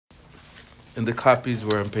In the copies,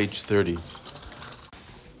 we're on page 30.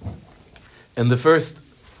 In the first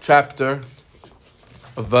chapter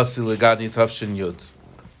of Bosi L'gani Tafshin Yud,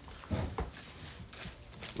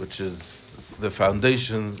 which is the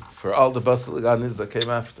foundation for all the Bosi L'ganis that came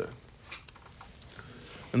after.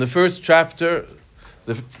 In the first chapter,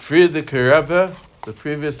 the Frierdiker Rebbe, the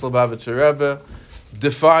previous Lubavitcher Rebbe,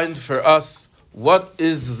 defined for us what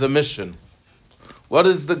is the mission, what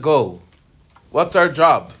is the goal, what's our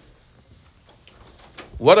job,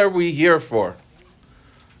 what are we here for?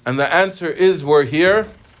 And the answer is we're here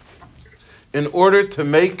in order to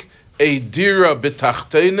make a dira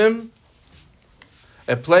b'tachtenim,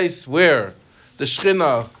 a place where the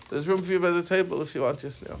Shechina, there's room for you by the table if you want,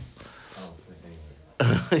 just now.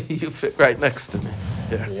 You fit right next to me.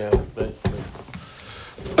 Yeah. Right.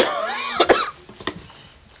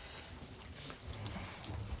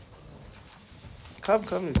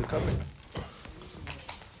 Come, you can come in.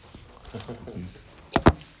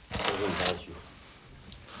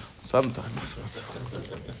 Sometimes.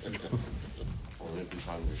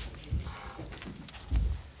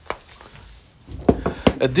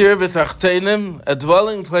 A dir b'tachtenim, a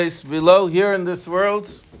dwelling place below here in this world,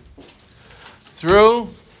 through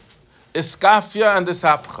iskafia and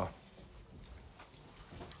ishapcha.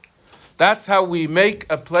 That's how we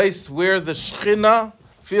make a place where the Shechina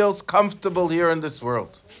feels comfortable here in this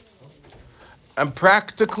world. And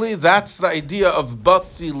practically, that's the idea of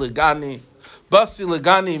Bosi L'gani. Bosi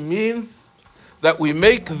L'gani means that we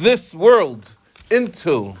make this world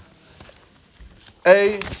into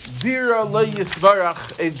a bira lo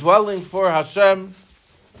yisvarach, a dwelling for Hashem.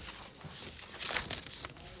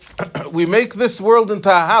 We make this world into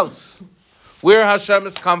a house where Hashem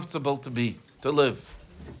is comfortable to be, to live,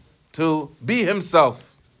 to be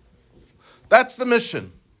Himself. That's the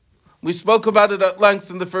mission. We spoke about it at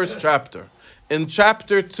length in the first chapter. In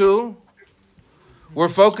chapter 2, we're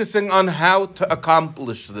focusing on how to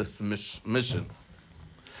accomplish this mission.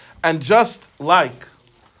 And just like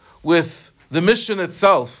with the mission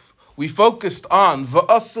itself, we focused on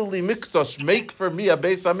V'asu li mikdash, make for me a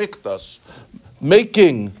Beis HaMikdash,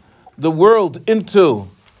 making the world into,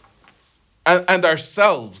 and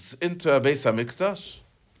ourselves into a Beis HaMikdash.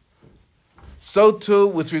 So too,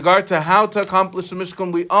 with regard to how to accomplish the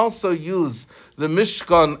Mishkan, we also use the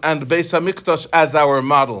Mishkan and Beis HaMikdash as our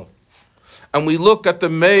model. And we look at the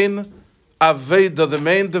main avodah, the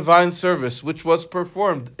main divine service, which was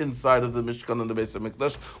performed inside of the Mishkan and the Beis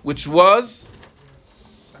HaMikdash, which was,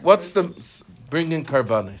 bringing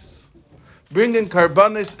korbonos. Bringing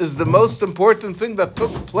korbonos is the most important thing that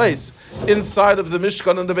took place inside of the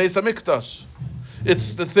Mishkan and the Beis HaMikdash.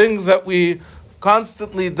 It's the thing that we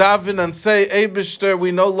constantly daven and say, Eibishter,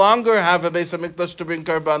 we no longer have a Beis HaMikdash to bring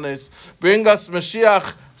korbonos. Bring us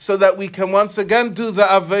Mashiach so that we can once again do the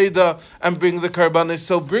avodah and bring the korbonos.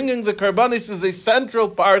 So bringing the korbonos is a central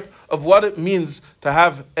part of what it means to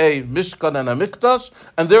have a Mishkan and a Mikdash,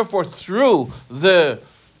 and therefore through the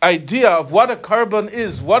idea of what a korban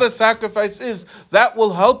is, what a sacrifice is, that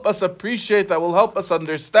will help us appreciate, that will help us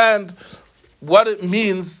understand what it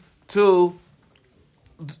means to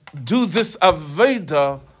do this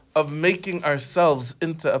avodah of making ourselves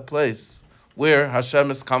into a place where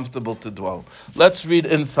Hashem is comfortable to dwell. Let's read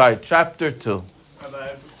inside, chapter 2. Rabbi, I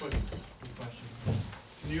have a quick question.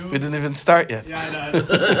 We didn't even start yet. Yeah, I know.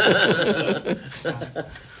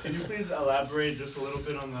 Can you please elaborate just a little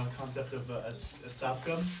bit on the concept of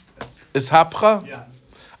Ishapcha? Ishapcha? Yeah.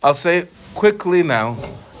 I'll say it quickly now,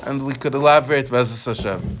 and we could elaborate B'ezras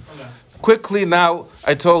Hashem. Okay. Quickly now,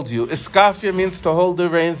 I told you, iskafia means to hold the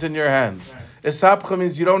reins in your hand. Right. Ishapcha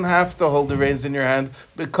means you don't have to hold the reins in your hand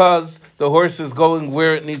because the horse is going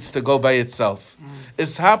where it needs to go by itself.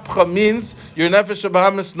 Ishapcha means your nefesh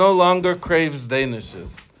habahamis no longer craves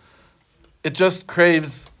danishes. It just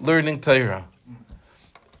craves learning Torah.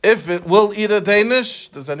 If it will eat a Danish,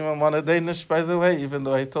 does anyone want a Danish, by the way, even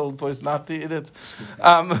though I told boys not to eat it?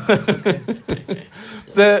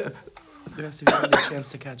 The rest of you have a chance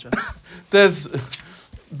to catch up.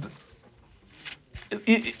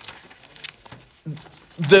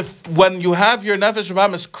 When you have your nefesh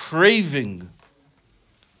habahamis craving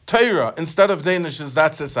Torah instead of Danishes,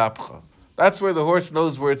 that's ishapcha. That's where the horse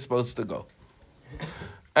knows where it's supposed to go.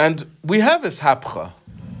 And we have ishapcha.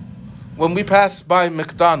 When we pass by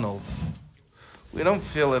McDonald's, we don't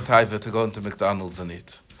feel a taiva to go into McDonald's and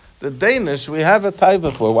eat. The Danish, we have a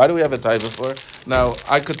taiva for. Why do we have a taiva for? Now,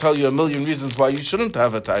 I could tell you a million reasons why you shouldn't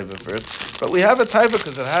have a taiva for it, but we have a taiva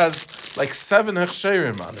because it has like 7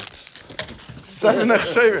 hechsherim on it. 7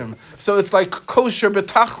 hechsherim. So it's like kosher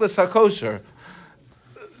betachlis hakosher.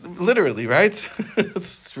 Literally, right?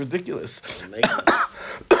 It's ridiculous.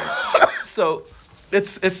 So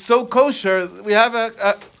it's so kosher. We have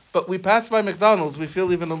but we pass by McDonald's, we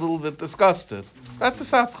feel even a little bit disgusted. That's a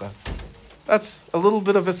sapcha. That's a little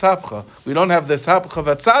bit of a sapcha. We don't have the sapcha of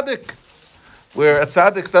a tzaddik, where a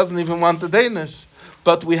tzaddik doesn't even want the Danish.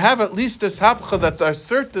 But we have at least this sapcha that there are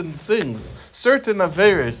certain things, certain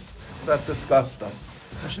averis that disgust us,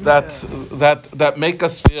 that make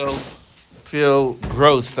us feel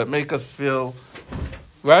gross, that make us feel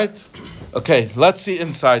right. Okay, let's see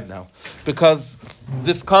inside now, because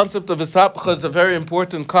this concept of hisapcha is a very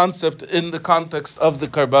important concept in the context of the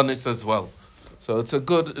korbonos as well. So it's a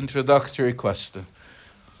good introductory question.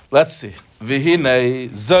 Let's see. V'hinei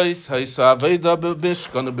zois haisa avodah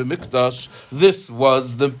b'mishkan b'mikdash. This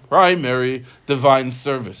was the primary divine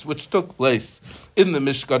service which took place in the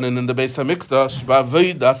Mishkan and in the Beis Hamikdash.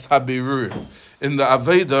 B'avodas habirur, in the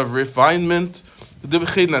avodah of refinement, the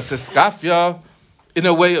b'chinas eskafia, in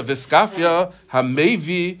a way of eskafia,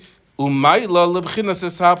 hamevi umayla leb'chinas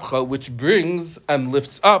hisapcha, which brings and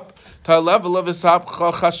lifts up to a level of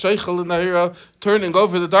hisapcha chasheichel nahira, turning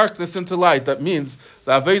over the darkness into light. That means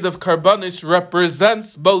the avodah of korbonos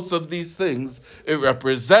represents both of these things. It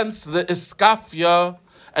represents the iskafia,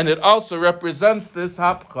 and it also represents the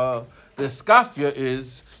hisapcha. The iskafia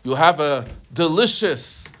is, you have a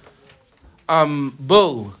delicious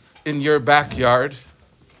bull in your backyard,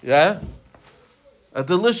 yeah, a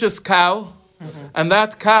delicious cow, and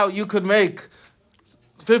that cow you could make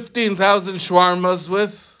 15,000 shawarmas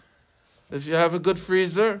with. If you have a good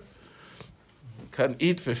freezer, you can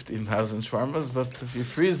eat 15,000 shawarmas, but if you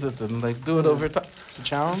freeze it and do it over time, It's a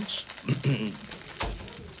challenge.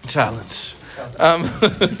 Challenge.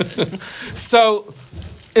 So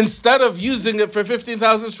instead of using it for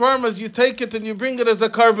 15,000 shawarmas, you take it and you bring it as a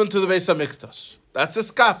korban to the Beis Hamikdash. That's a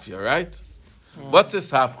skafia, right? What's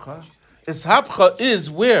ishapcha? Ishapcha is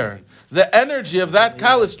where the energy of that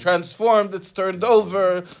cow is transformed, it's turned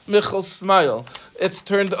over, Michal smile. It's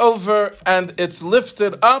turned over and it's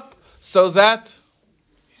lifted up so that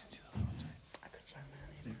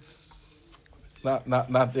it's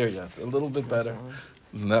not there yet. A little bit better.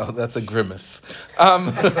 No, that's a grimace.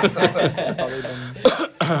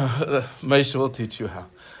 Maisha will teach you how.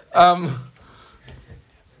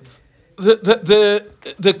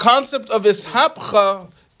 The concept of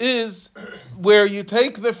ishapcha is where you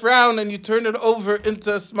take the frown and you turn it over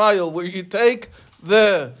into a smile, where you take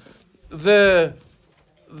the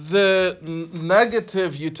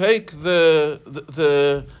negative, you take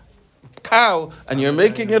the cow and you're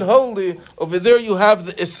making it holy. Over there you have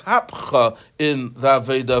the ishapcha in the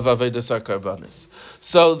avodah of avodas korbonos.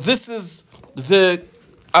 So this is the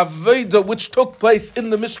avodah which took place in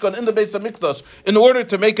the Mishkan, in the Beis Hamikdash, in order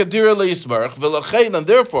to make a dira leismarach, v'lachein, and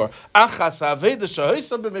therefore achas avodah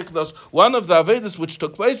shahoisa b'mikdash, one of the avodas which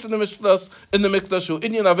took place in the Mikdash, who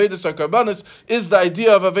inyan avodas korbonos, is the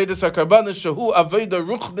idea of avodas korbonos, shehu avodah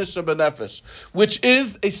ruchnish benefesh, which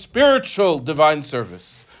is a spiritual divine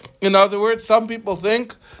service. In other words, some people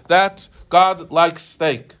think that God likes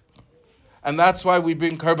steak, and that's why we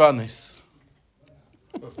bring korbonos.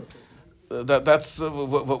 That's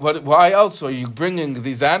why else are you bringing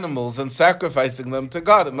these animals and sacrificing them to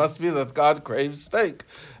God? It must be that God craves steak,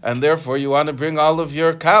 and therefore you want to bring all of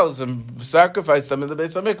your cows and sacrifice them in the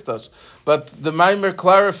Beis Hamikdash. But the Maimer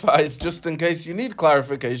clarifies, just in case you need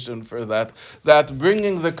clarification for that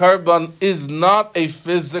bringing the korban is not a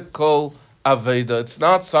physical avodah. It's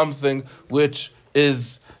not something which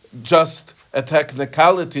is just a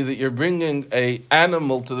technicality that you're bringing a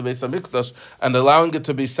animal to the Beis Hamikdash and allowing it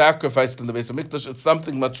to be sacrificed in the Beis Hamikdash. It's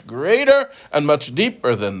something much greater and much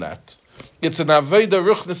deeper than that. It's an avodah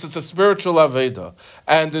ruchnis. It's a spiritual avodah,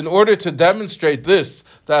 and in order to demonstrate this,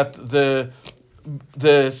 that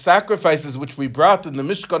the sacrifices which we brought in the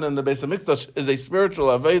Mishkan and the Beis Hamikdash is a spiritual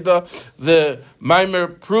avodah, the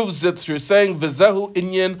Maimer proves it through saying v'zehu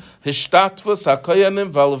inyan hishtatvus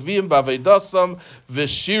hakoyanim v'alevim b'avedasam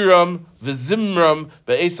v'shiram v'zimram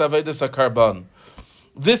be'es avedas hakarban.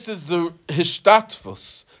 This is the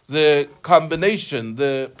hishtatvus, the combination,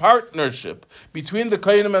 the partnership between the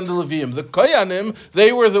Koyanim and the Levim. The Koyanim,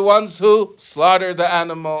 they were the ones who slaughtered the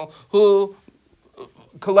animal, who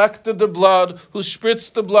collected the blood, who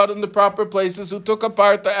spritzed the blood in the proper places, who took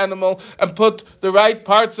apart the animal and put the right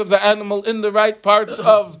parts of the animal in the right parts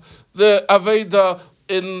of the Aveda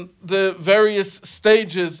in the various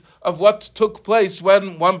stages of what took place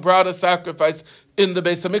when one brought a sacrifice in the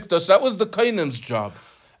Beis Hamikdash. That was the Kohanim's job.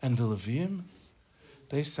 And the Levim,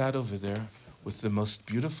 they sat over there with the most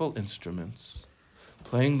beautiful instruments,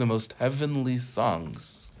 playing the most heavenly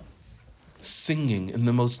songs, singing in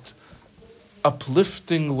the most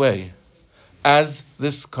uplifting way as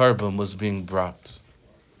this korban was being brought.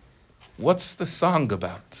 What's the song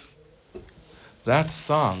about? That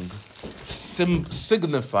song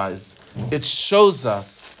signifies, it shows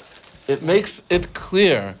us, it makes it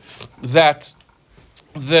clear that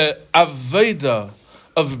the avodah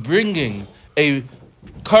of bringing a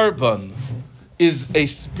korban is a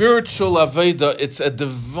spiritual avodah. It's a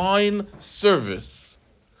divine service.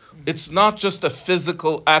 It's not just a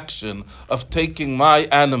physical action of taking my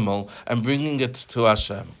animal and bringing it to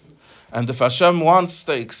Hashem. And if Hashem wants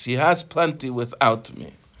steaks, He has plenty without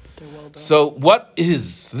me. So what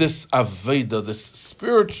is this avodah, this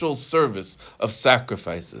spiritual service of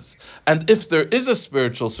sacrifices? And if there is a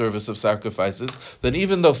spiritual service of sacrifices, then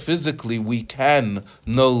even though physically we can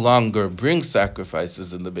no longer bring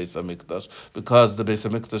sacrifices in the Beis HaMikdash, because the Beis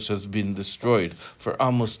HaMikdash has been destroyed for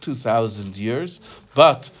almost 2,000 years,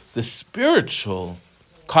 but the spiritual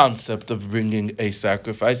concept of bringing a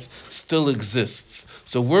sacrifice still exists.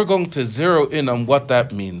 So we're going to zero in on what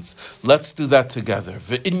that means. Let's do that together.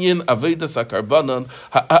 Ve'inyan avodas hakarbanon,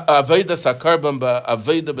 avodas hakarban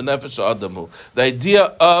ba'avodah b'nefesh ha'adamu. The idea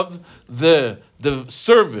of the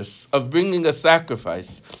service of bringing a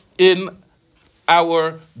sacrifice in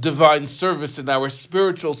our divine service, in our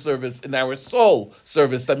spiritual service, in our soul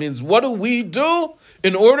service. That means, what do we do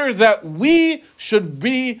in order that we should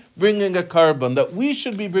be bringing a korban, that we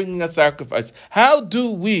should be bringing a sacrifice? How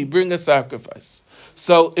do we bring a sacrifice?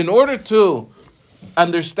 So, in order to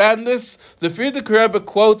understand this, the Frierdiker Rebbe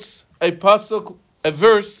quotes a pasuk, a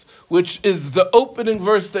verse, which is the opening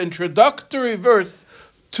verse, the introductory verse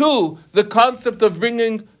to the concept of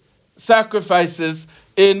bringing sacrifices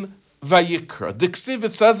in Vayikra. Diksiv,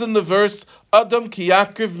 it says in the verse, Adam ki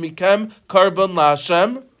yakriv mikem korban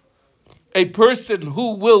laHashem, a person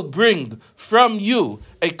who will bring from you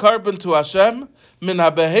a korban to Hashem, min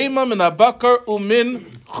ha-behema, min ha-bakar, umin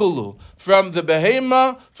chulu. From the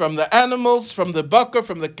behema, from the animals, from the bakar,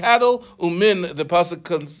 from the cattle, umin, the pasuk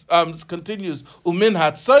continues, umin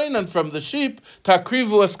hatzayin, and from the sheep,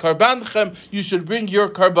 takrivu es karbanchem, you should bring your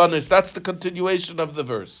korbanos. That's the continuation of the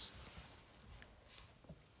verse.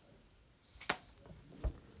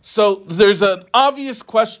 So there's an obvious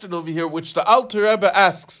question over here which the Alter Rebbe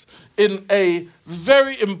asks in a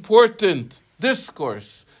very important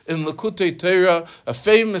discourse in Likutei Torah, a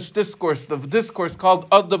famous discourse, the discourse called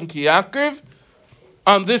Adam Ki Yakriv,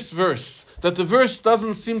 on this verse, that the verse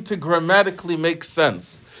doesn't seem to grammatically make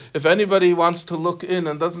sense. If anybody wants to look in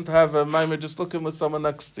and doesn't have a mimer, just look in with someone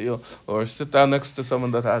next to you, or sit down next to someone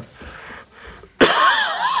that has.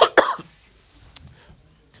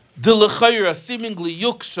 The l'chayra, seemingly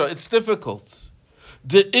yuksha, it's difficult.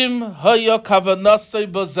 The im haya kavanasei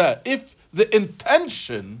bazeh. If the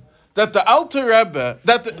intention that the Alter Rebbe,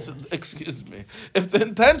 if the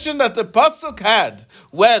intention that the pasuk had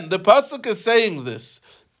when the pasuk is saying this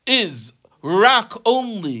is rak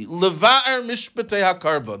only leva'er mishpatei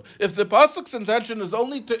hakarban, if the pasuk's intention is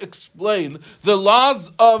only to explain the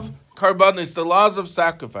laws of korbanos, the laws of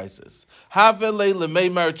sacrifices, Havele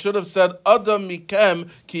lemeimar, it should have said Adam mikem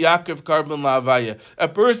ki yakiv korban la'avaya, a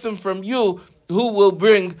person from you who will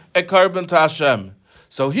bring a korban to Hashem.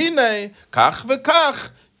 So hine kach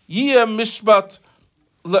v'kach yeh mishpat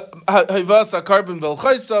hayvas hakorban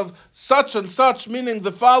v'lchaisav, such and such, meaning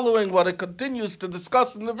the following, what it continues to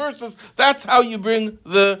discuss in the verses. That's how you bring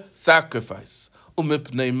the sacrifice.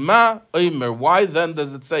 Why then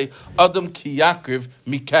does it say Adam ki yakriv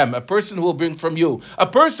mikem, a person who will bring from you? A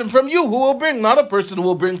person from you who will bring, not a person who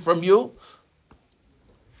will bring from you.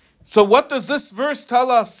 So what does this verse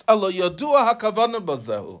tell us? It's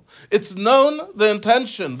known, the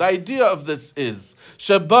intention, the idea of this is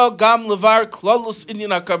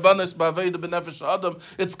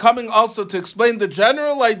it's coming also to explain the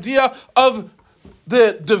general idea of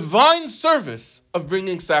the divine service of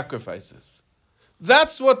bringing sacrifices.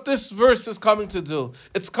 That's what this verse is coming to do.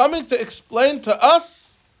 It's coming to explain to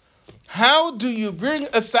us, how do you bring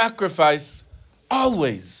a sacrifice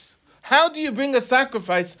always? How do you bring a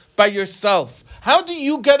sacrifice by yourself? How do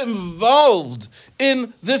you get involved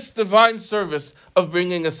in this divine service of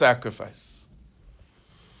bringing a sacrifice?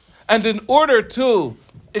 And in order to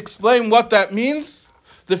explain what that means,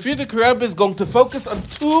 the Frierdiker Rebbe is going to focus on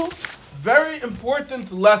two very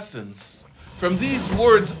important lessons from these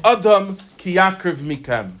words, Adam ki yakriv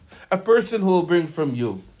mikem, a person who will bring from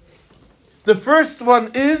you. The first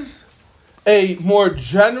one is a more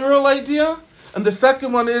general idea, and the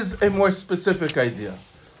second one is a more specific idea.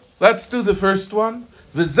 Let's do the first one.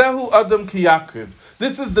 V'zehu Adam ki yakriv.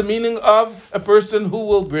 This is the meaning of a person who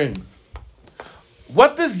will bring.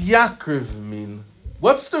 What does yakriv mean?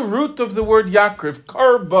 What's the root of the word yakriv?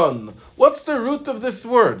 Korban. What's the root of this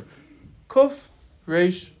word? Kuf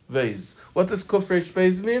reish vez. What does kuf reish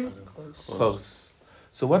vez mean? Close.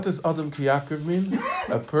 So what does Adam Ki Yaakov mean?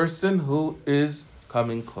 A person who is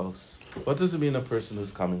coming close. What does it mean, a person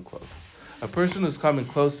who's coming close? A person who's coming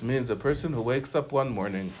close means a person who wakes up one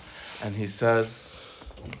morning and he says,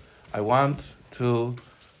 I want to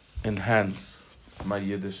enhance my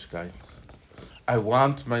Yiddishkeit. I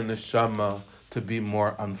want my neshama to be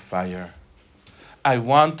more on fire. I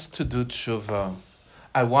want to do tshuva.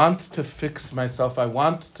 I want to fix myself. I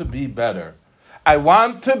want to be better. I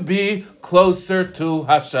want to be closer to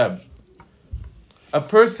Hashem. A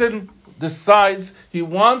person decides he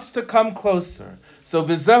wants to come closer. So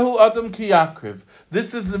Vizehu Adam Ki Yaakov.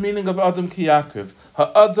 This is the meaning of Adam Ki Yaakov.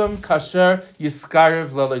 Ha'adam kasher yiskarev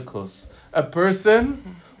lelikus. A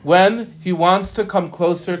person when he wants to come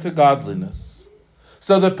closer to godliness.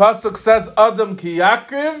 So the pasuk says Adam Ki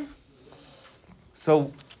Yaakov.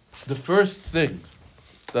 So the first thing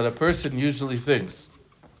that a person usually thinks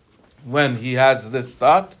when he has this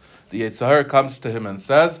thought, the Yetzer Hara comes to him and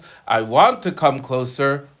says, I want to come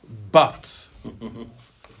closer, but.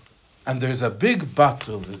 And there's a big but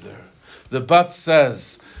over there. The but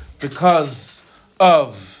says, because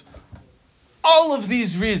of all of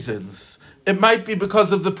these reasons, it might be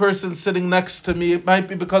because of the person sitting next to me, it might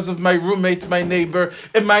be because of my roommate, my neighbor,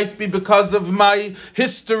 it might be because of my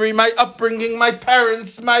history, my upbringing, my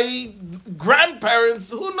parents, my grandparents,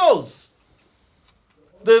 who knows?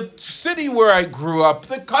 The city where I grew up,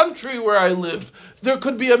 the country where I live. There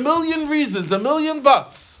could be a million reasons, a million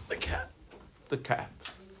buts. The cat.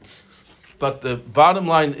 But the bottom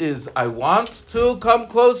line is, I want to come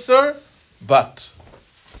closer, but.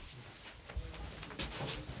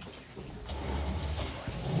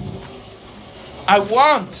 I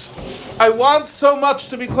want so much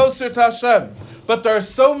to be closer to Hashem, but there are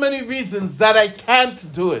so many reasons that I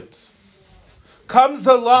can't do it. Comes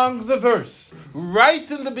along the verse,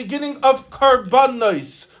 right in the beginning of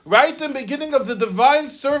korbonos, right in the beginning of the divine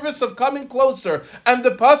service of coming closer. And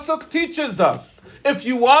the pasuk teaches us, if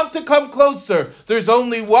you want to come closer, there's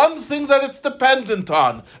only one thing that it's dependent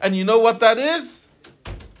on. And you know what that is?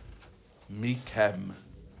 Mikem,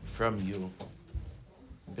 from you.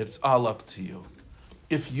 It's all up to you.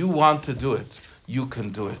 If you want to do it, you can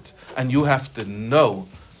do it. And you have to know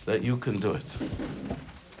that you can do it.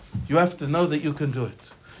 You have to know that you can do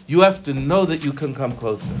it. You have to know that you can come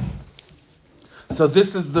closer. So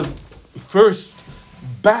this is the first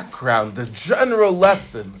background, the general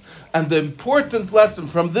lesson, and the important lesson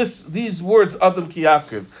from these words, Adam Ki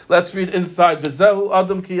Yaakov. Let's read inside. V'zehu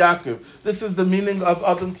Adam Ki Yaakov. This is the meaning of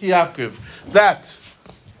Adam Ki Yaakov. That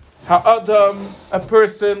Ha'adam, a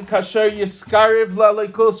person, kasher yiskarev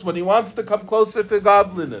lalikus, when he wants to come closer to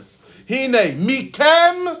godliness. Hine,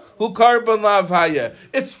 mikem hu korban la'avaya.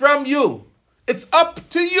 It's from you. It's up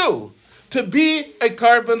to you to be a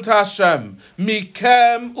korban to Hashem.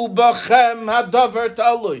 Mikem ubachem hadavar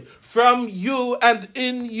talui. From you and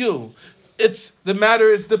in you. The matter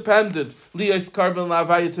is dependent. Liyos korban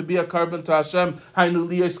la'avaya, to be a korban to Hashem. Hainu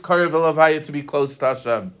liyos korev la'avaya, to be close to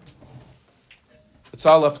Hashem. It's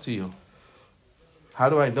all up to you. How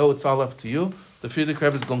do I know it's all up to you? The Frierdiker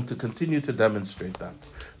Rebbe is going to continue to demonstrate that.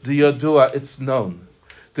 The Yodua, it's known.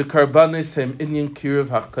 The korbanos hem inyan kiruv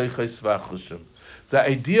hakochos v'achushim. The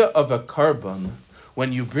idea of a korban,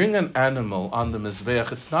 when you bring an animal on the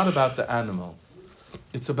mizbeach, it's not about the animal.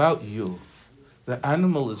 It's about you. The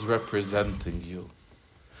animal is representing you.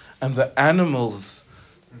 And the animal's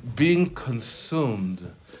being consumed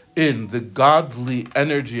in the godly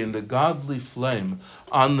energy and the godly flame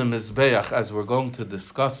on the Mizbeach, as we're going to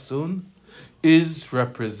discuss soon, is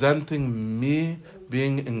representing me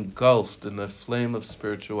being engulfed in a flame of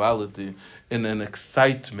spirituality, in an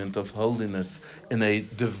excitement of holiness, in a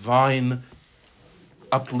divine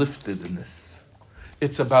upliftedness.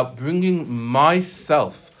 It's about bringing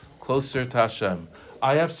myself closer to Hashem.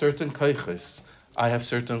 I have certain kaiches, I have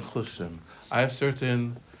certain chushim, I have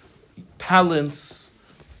certain talents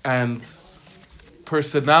and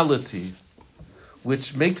personality,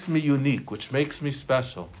 which makes me unique, which makes me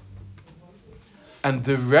special. And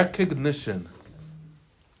the recognition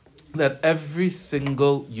that every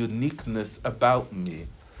single uniqueness about me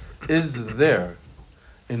is there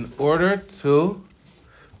in order to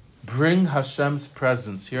bring Hashem's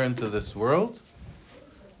presence here into this world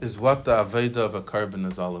is what the avodah of a korban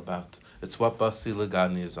is all about. It's what Bosi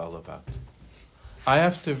L'gani is all about. I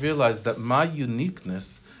have to realize that my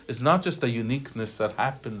uniqueness is not just a uniqueness that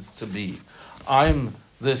happens to be. I'm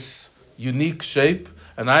this unique shape,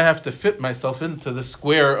 and I have to fit myself into the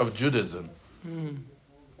square of Judaism.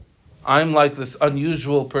 I'm like this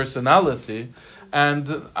unusual personality, and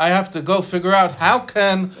I have to go figure out how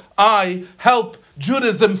can I help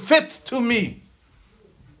Judaism fit to me.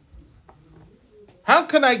 How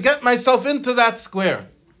can I get myself into that square?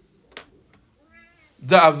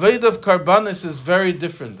 The avodah of korbonos is very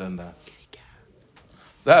different than that.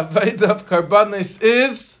 The avodah of korbonos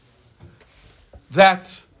is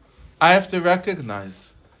that I have to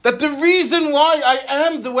recognize that the reason why I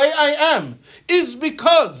am the way I am is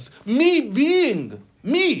because me being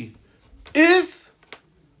me is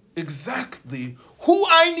exactly who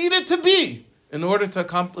I needed to be in order to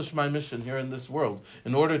accomplish my mission here in this world,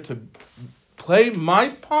 in order to play my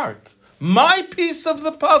part, my piece of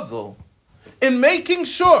the puzzle in making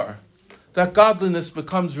sure that godliness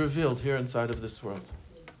becomes revealed here inside of this world.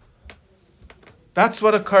 That's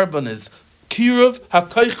what a korban is. Kiruv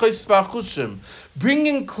hakoychos v'achushim,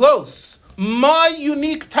 bringing close my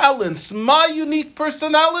unique talents, my unique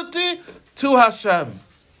personality to Hashem.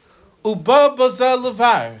 Uba bazel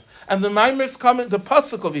levar, and the Maimer is coming. The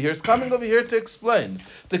pasuk over here is coming over here to explain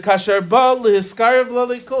the kasher ba lehiskarev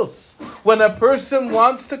lalikus. When a person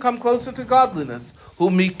wants to come closer to godliness, hu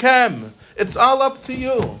mikem, it's all up to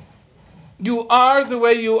you. You are the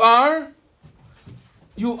way you are.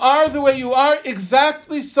 You are the way you are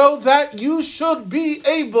exactly so that you should be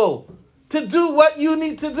able to do what you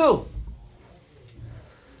need to do.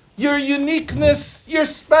 Your uniqueness, your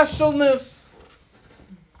specialness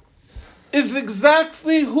is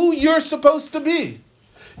exactly who you're supposed to be.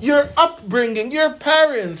 Your upbringing, your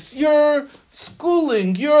parents, your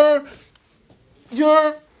schooling, your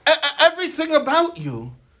everything about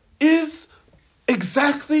you is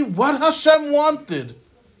exactly what Hashem wanted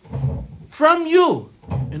from you,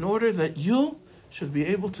 in order that you should be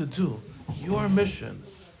able to do your mission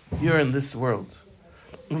here in this world.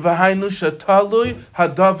 That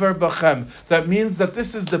means that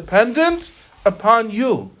this is dependent upon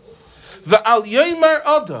you. V'al yomer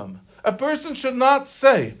adam, a person should not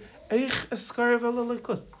say, Eich eskarev el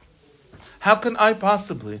elokus, how can I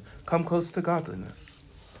possibly come close to godliness?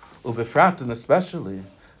 Ubefrat, and especially,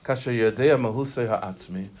 kasher yodea mahusei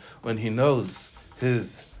ha'atzmi, when he knows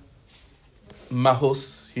his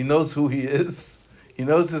mahus, he knows who he is, he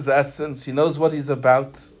knows his essence, he knows what he's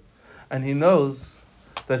about, and he knows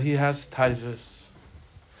that he has taivas,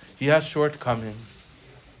 he has shortcomings,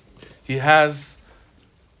 he has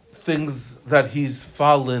things that he's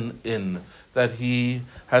fallen in, that he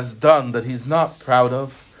has done, that he's not proud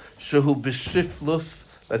of, shehu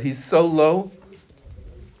b'shiflus, that he's so low,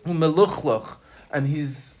 umeluchlach, and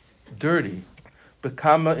he's dirty,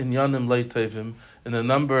 bekama inyanim leitevim, in a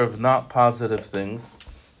number of not positive things.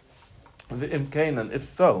 And if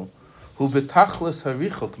so, hu betachlis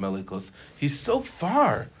harichok melikos, he's so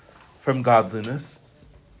far from godliness.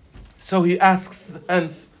 So he asks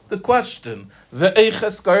hence the question,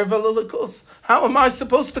 how am I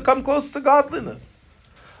supposed to come close to godliness?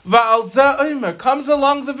 Comes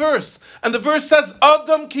along the verse, and the verse says,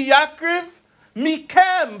 Adam ki yakriv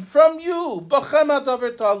mikem, from you, bachem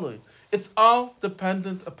hadavar talui. It's all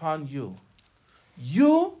dependent upon you.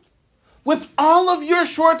 You, with all of your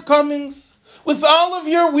shortcomings, with all of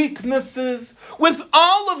your weaknesses, with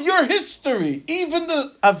all of your history, even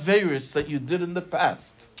the averis that you did in the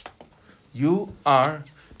past, you are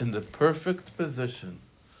in the perfect position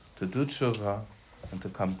to do tshuva and to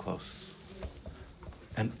come close.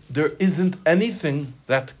 And there isn't anything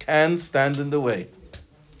that can stand in the way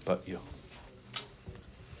but you.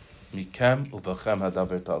 Mikem ubachem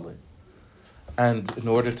hadavar talui. And in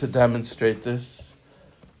order to demonstrate this,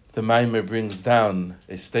 the Maimer brings down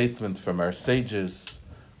a statement from our sages,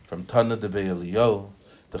 from Tana de Be'eliyo,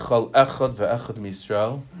 the Chol Echad ve'Echad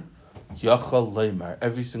Misrael, Yachal Leimar.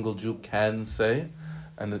 Every single Jew can say,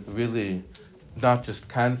 and it really not just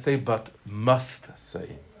can say, but must say.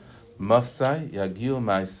 Masai Yagiu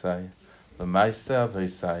Maisai, Maisai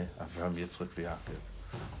Aveisai, Avram Yitzchak v'Yaakov.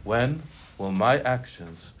 When will my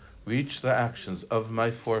actions reach the actions of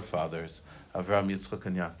my forefathers, Avram, Yitzchak,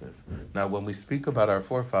 and Yaakov? Now, when we speak about our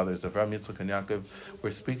forefathers, Avram, Yitzchak, and Yaakov,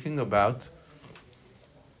 we're speaking about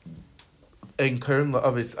Ein Keren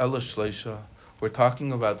La'avis Ela Shleisha. We're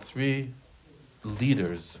talking about three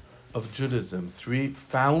leaders of Judaism, three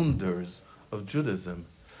founders of Judaism,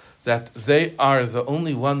 that they are the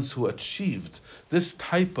only ones who achieved this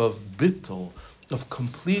type of bittul, of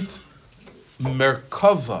complete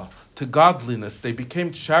merkava to godliness. They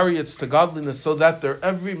became chariots to godliness, so that their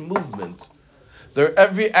every movement, their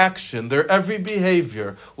every action, their every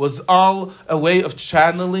behavior was all a way of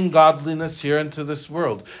channeling godliness here into this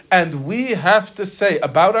world. And we have to say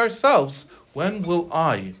about ourselves, when will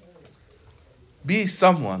I be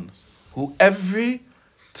someone who every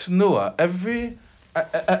tnua,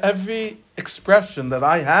 every expression that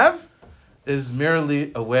I have is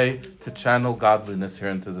merely a way to channel godliness here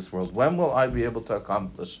into this world? When will I be able to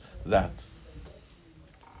accomplish that?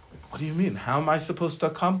 What do you mean? How am I supposed to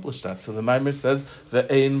accomplish that? So the Maimer says,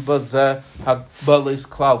 Ve'ein bazeh hagbalis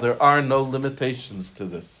klal. There are no limitations to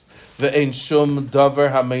this. Ve'ein shum davar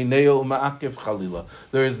hameineo ma'akev chalila.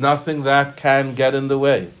 There is nothing that can get in the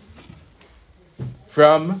way.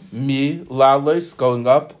 From me, lalos, going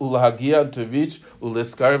up, ulahagia, and to reach,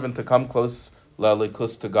 uliskarv, and to come close,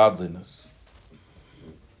 lalikus, to godliness.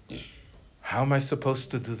 How am I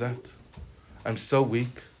supposed to do that? I'm so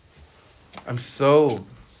weak. It's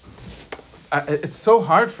so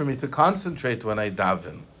hard for me to concentrate when I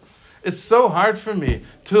daven. It's so hard for me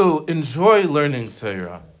to enjoy learning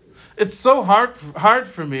Torah. It's so hard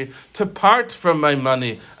for me to part from my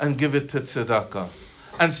money and give it to tzedakah,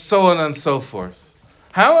 and so on and so forth.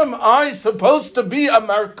 How am I supposed to be a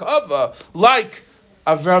markava like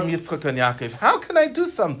Avram, Yitzchak, and Yaakov? How can I do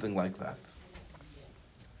something like that?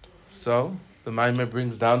 So the Maimer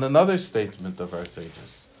brings down another statement of our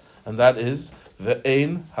sages, and that is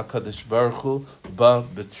Ve'ein HaKadosh Baruch Hu ba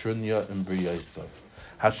betrunya imbriyaisav.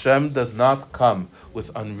 Hashem does not come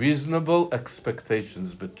with unreasonable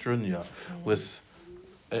expectations, betrunya, with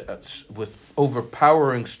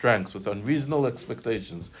overpowering strength, with unreasonable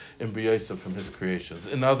expectations in briyaisav from His creations.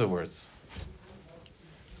 In other words,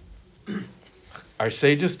 our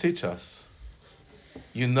sages teach us,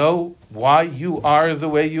 you know why you are the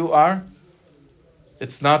way you are?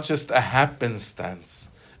 It's not just a happenstance.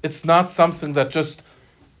 It's not something that just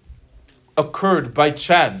occurred by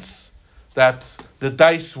chance, that the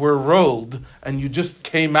dice were rolled and you just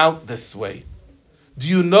came out this way. Do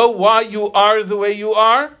you know why you are the way you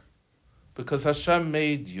are? Because Hashem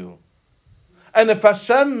made you. And if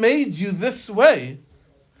Hashem made you this way,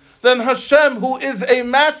 then Hashem, who is a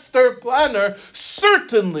master planner,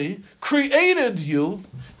 certainly created you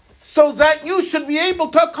so that you should be able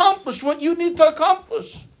to accomplish what you need to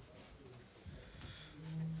accomplish.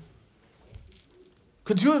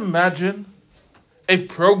 Could you imagine a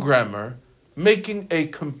programmer making a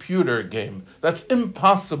computer game that's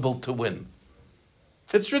impossible to win?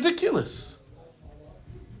 It's ridiculous.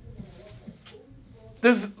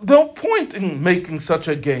 There's no point in making such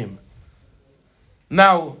a game.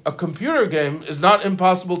 Now, a computer game is not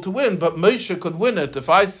impossible to win, but Moshe could win it. If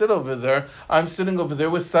I sit over there, I'm sitting over there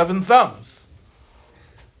with 7 thumbs.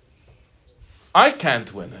 I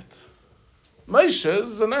can't win it. Moshe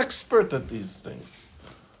is an expert at these things.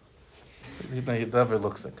 He never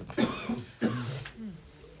looks at computers.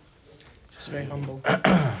 Just very humble.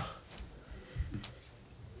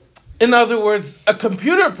 In other words, a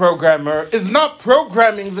computer programmer is not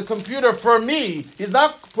programming the computer for me. He's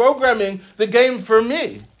not programming the game for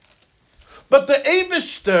me. But the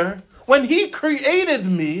Eibishter, when He created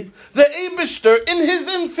me, the Eibishter, in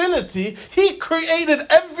His infinity, He created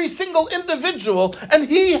every single individual, and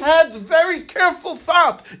He had very careful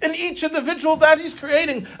thought in each individual that He's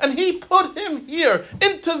creating, and He put him here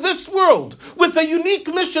into this world with a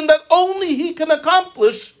unique mission that only He can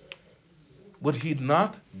accomplish. Would He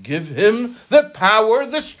not give him the power,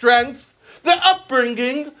 the strength, the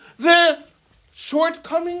upbringing, the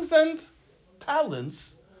shortcomings and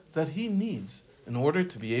talents that he needs in order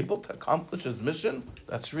to be able to accomplish his mission?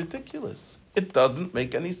 That's ridiculous. It doesn't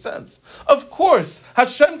make any sense. Of course,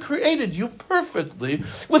 Hashem created you perfectly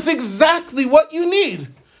with exactly what you need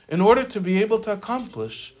in order to be able to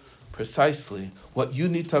accomplish precisely what you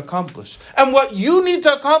need to accomplish. And what you need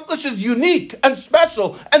to accomplish is unique and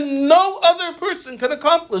special, and no other person can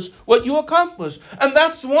accomplish what you accomplish. And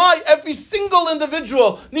that's why every single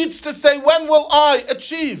individual needs to say, when will I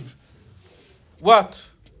achieve what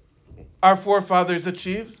our forefathers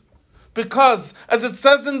achieved? Because, as it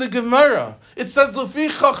says in the Gemara, it says,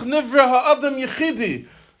 Lefichach nivra ha'adam yechidi.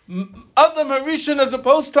 Adam Harishon, as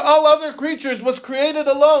opposed to all other creatures, was created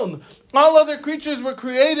alone. All other creatures were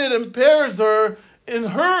created in pairs or in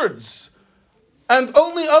herds. And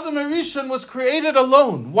only Adam Harishon was created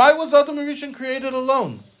alone. Why was Adam Harishon created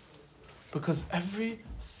alone? Because every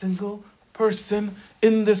single person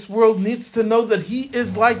in this world needs to know that he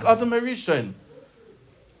is like Adam Harishon.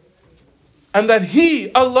 And that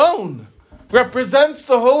he alone represents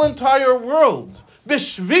the whole entire world.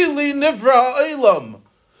 Bishvili nivra ha'olam.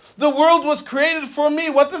 The world was created for me.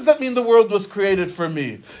 What does that mean, the world was created for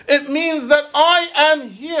me? It means that I am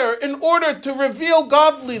here in order to reveal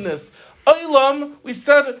godliness. Olam, we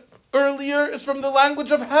said earlier, is from the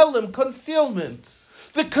language of Helim, concealment.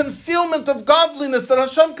 The concealment of godliness, that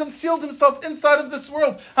Hashem concealed Himself inside of this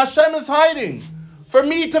world. Hashem is hiding. for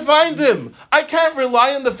me to find him. I can't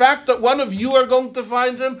rely on the fact that one of you are going to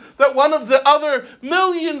find him, that one of the other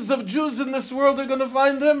millions of Jews in this world are going to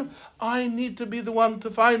find him. I need to be the one to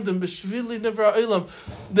find him. B'shvili nivra olam.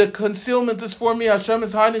 The concealment is for me. Hashem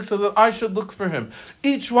is hiding so that I should look for him.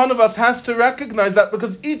 Each one of us has to recognize that,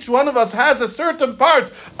 because each one of us has a certain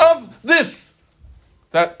part of this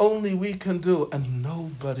that only we can do and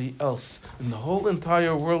nobody else in the whole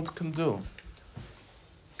entire world can do.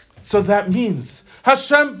 So that means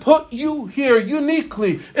Hashem put you here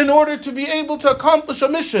uniquely in order to be able to accomplish a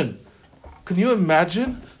mission. Can you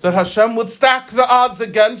imagine that Hashem would stack the odds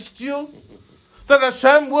against you? That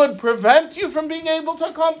Hashem would prevent you from being able to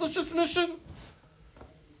accomplish this mission?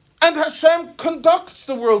 And Hashem conducts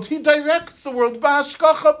the world. He directs the world.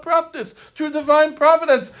 B'hashgacha pratis, through divine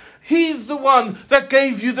providence. He's the one that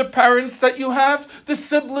gave you the parents that you have, the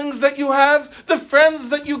siblings that you have, the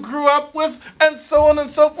friends that you grew up with, and so on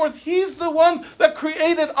and so forth. He's the one that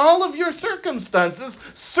created all of your circumstances.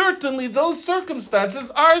 Certainly those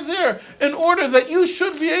circumstances are there in order that you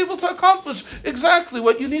should be able to accomplish exactly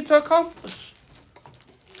what you need to accomplish.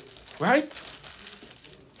 Right?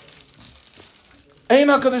 And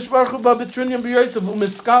Hashem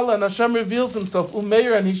reveals himself,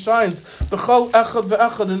 Umeir, and he shines,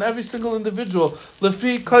 in every single individual,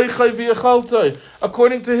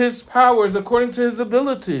 according to his powers, according to his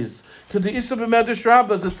abilities. As it says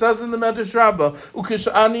in the Medrash Rabbah,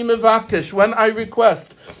 when I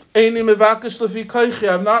request,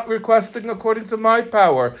 I'm not requesting according to my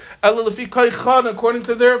power, according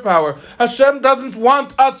to their power. Hashem doesn't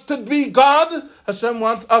want us to be God, Hashem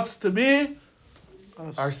wants us to be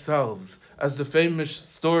ourselves. As the famous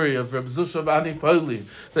story of Reb Zusha Bani Poli,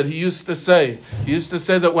 that he used to say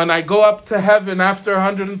that when I go up to heaven after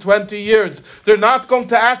 120 years, they're not going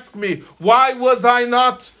to ask me, why was I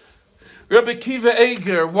not Rabbi Kiva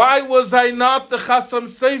Eger? Why was I not the Chasam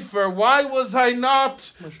Sefer? Why was I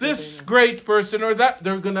not this great person or that?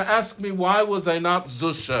 They're going to ask me, why was I not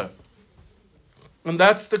Zusha? And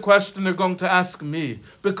that's the question they're going to ask me,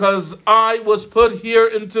 because I was put here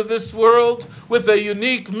into this world with a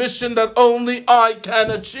unique mission that only I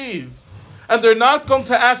can achieve. And they're not going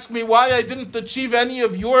to ask me why I didn't achieve any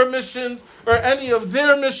of your missions or any of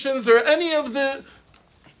their missions or any of the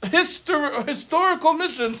historical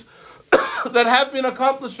missions that have been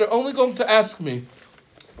accomplished. They're only going to ask me,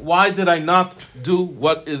 why did I not do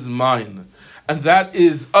what is mine? And that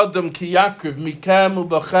is Adam ki yakriv mikemu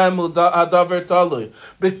b'chemu adaver talui.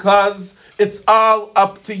 Because it's all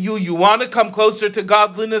up to you. You want to come closer to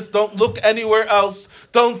godliness, don't look anywhere else.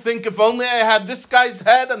 Don't think, if only I had this guy's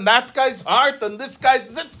head and that guy's heart and this guy's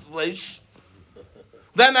zitzfleish,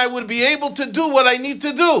 then I would be able to do what I need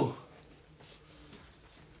to do.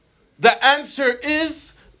 The answer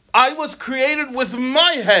is, I was created with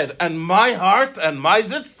my head and my heart and my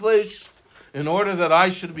zitzfleish, in order that I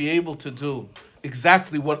should be able to do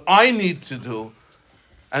exactly what I need to do.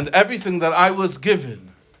 And everything that I was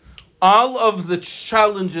given, all of the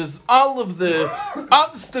challenges, all of the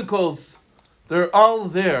obstacles, they're all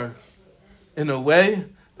there in a way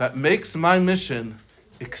that makes my mission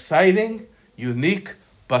exciting, unique,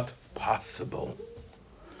 but possible.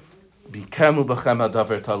 According to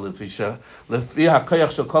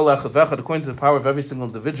the power of every single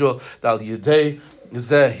individual,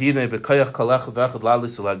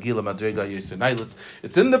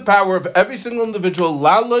 it's in the power of every single individual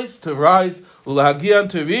to rise,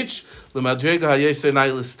 to reach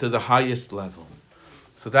to the highest level.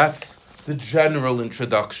 So that's the general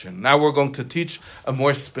introduction. Now we're going to teach a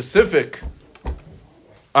more specific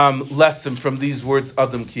lesson from these words,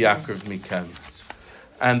 Adam ki yakriv mikem.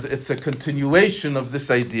 And it's a continuation of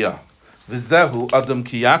this idea. V'zehu Adam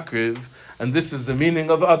ki yakriv, and this is the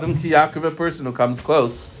meaning of Adam ki yakriv, a person who comes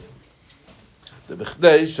close. The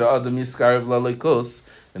b'chdei she'adam yiskarev la'leikus,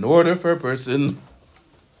 in order for a person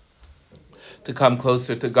to come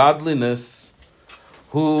closer to godliness,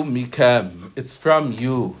 hu mikem, it's from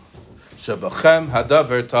you. Shebachem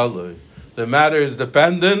hadaver talui, the matter is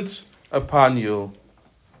dependent upon you.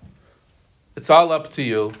 It's all up to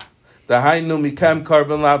you. Dahainu mikem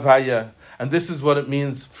korban lavaya, and this is what it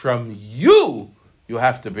means, from you. You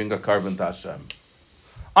have to bring a korban to Hashem.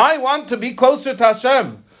 I want to be closer to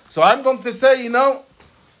Hashem, so I'm going to say,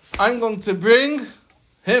 I'm going to bring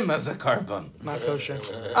him as a korban. Not kosher.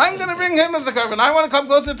 I'm going to bring him as a korban. I want to come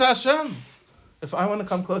closer to Hashem. If I want to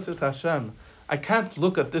come closer to Hashem, I can't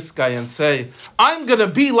look at this guy and say, I'm going to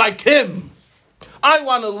be like him. I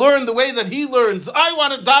want to learn the way that he learns. I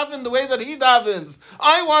want to daven the way that he davens.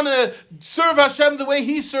 I want to serve Hashem the way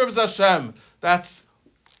he serves Hashem. That's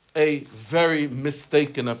a very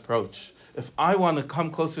mistaken approach. if I want to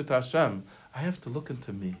come closer to Hashem, I have to look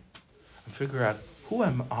into me and figure out who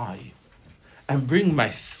am I and bring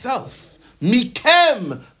myself.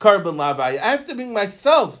 Mikem carbon lavai. I have to bring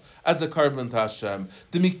myself as a carbon to Hashem.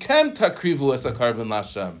 The mikem takrivu as a carbon to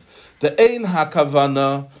Hashem. The ein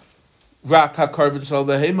hakavana rak hakarbon shal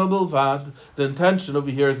behema bilvad. The intention over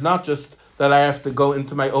here is not just that I have to go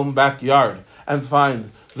into my own backyard and find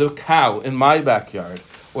the cow in my backyard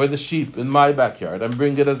or the sheep in my backyard and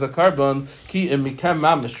bring it as a carbon. Ki im mikem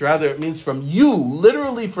mamish. Rather, it means from you,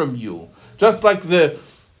 literally from you. Just like the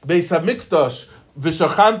Beis HaMikdash,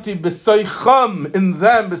 V'shachanti b'soicham, in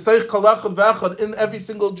them, b'soich kol echad v'echad, in every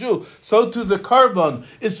single Jew. So too the carbon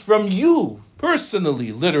is from you,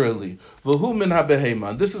 personally, literally. V'hu min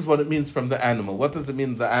ha-behema. This is what it means from the animal. What does it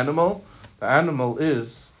mean, the animal? The animal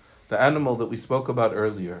is the animal that we spoke about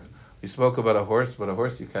earlier. We spoke about a horse, but a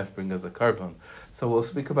horse you can't bring as a carbon. So we'll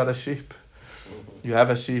speak about a sheep. You have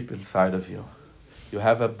a sheep inside of you. You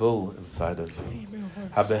have a bull inside of you.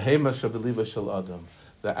 Ha-behema shebeliva shel adam.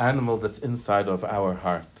 The animal that's inside of our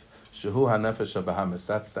heart. Shehu hanefesh habahamis.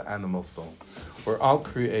 That's the animal soul. We're all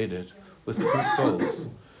created with two souls.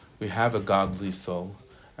 We have a godly soul,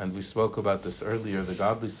 and we spoke about this earlier. The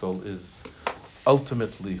godly soul is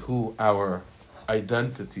ultimately who our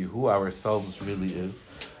identity, who ourselves really is.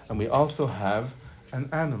 And we also have an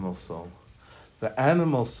animal soul. The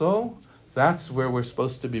animal soul, that's where we're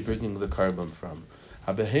supposed to be bringing the carbon from.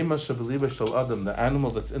 Habehema shabeliba shel adam, the animal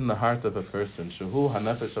that's in the heart of a person. Shehu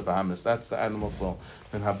hanefesh habahamis, that's the animal soul.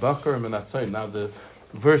 Min habakar min atzayin. Now the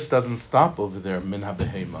verse doesn't stop over there, min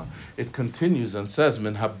habehema. It continues and says,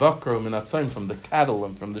 min habakar min atzayin, from the cattle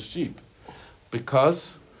and from the sheep.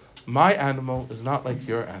 Because my animal is not like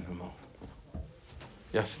your animal.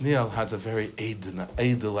 Yasniel has a very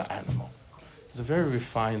edel animal. He's a very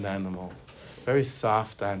refined animal, very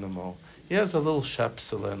soft animal. He has a little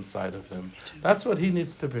shepsela inside of him. That's what he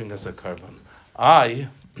needs to bring as a carbon.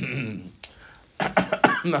 I'm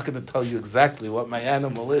not going to tell you exactly what my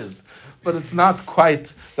animal is, but it's not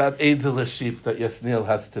quite that edel sheep that Yasniel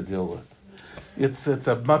has to deal with. It's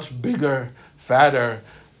a much bigger, fatter,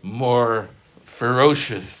 more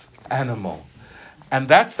ferocious animal. And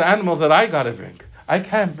that's the animal that I got to bring. I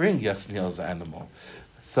can't bring Yasniel's animal.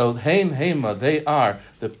 So Hema, they are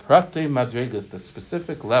the prate madrigas, the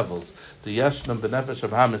specific levels, the yashnam benefesh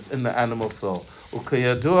habahamis, in the animal soul.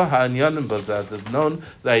 Ukayadua ha'anyanim bazaz is known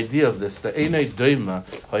the idea of this. The einay doima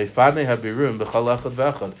ha'ifane habirum b'chal echad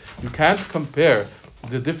v'echad. You can't compare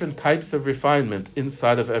the different types of refinement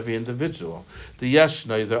inside of every individual. The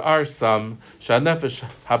yashnai, there are some shanefesh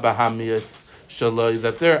habahamis shaloi,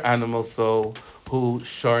 that their animal soul who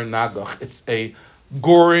shar nagach. It's a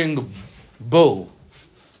goring bull.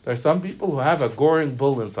 There are some people who have a goring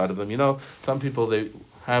bull inside of them. You know, some people, they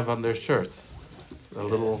have on their shirts a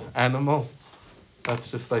little animal. That's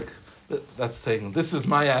just like, that's saying, this is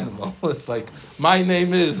my animal. It's like, my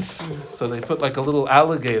name is. So they put like a little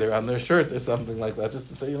alligator on their shirt or something like that, just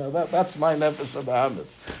to say, you know, that's my nefesh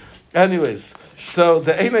habahamis. Anyways, so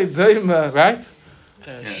the Einay Doima, right?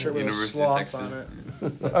 A shirt with a sloth on it.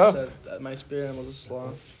 That said that my spirit animal is a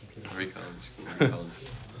sloth.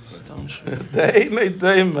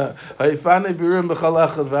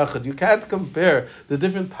 You can't compare the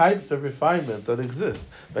different types of refinement that exist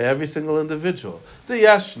by every single individual. The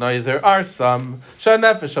yashnai, there are some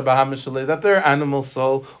that their animal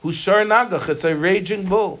soul who shar nagach, it's a raging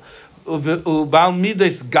bull. Bal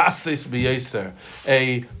midas gases b'yeser,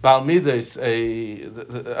 a bal midas, a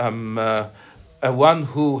one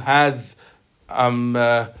who has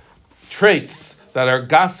traits that are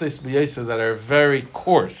gases b'yeser, that are very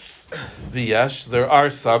coarse. V'yesh, there are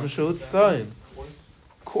some shehutzayin,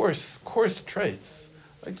 coarse traits,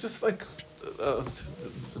 like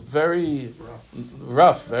very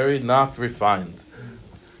rough, very not refined.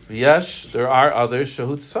 V'yesh, there are others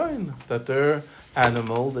shehutzayin, that their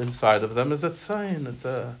animal inside of them is a tzayin, it's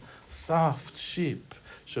a soft sheep.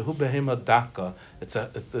 Shehu behema daka. There's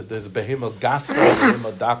a behema gasa,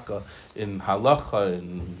 behema daka in halacha,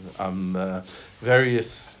 in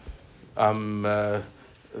various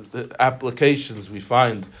applications. We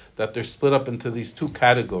find that they're split up into these two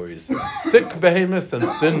categories: thick behemoths and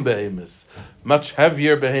thin behemoths, much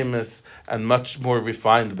heavier behemoths and much more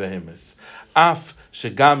refined behemoths. Af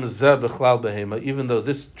shegam zeh bechlal behema, even though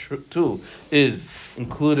this too is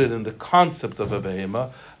included in the concept of a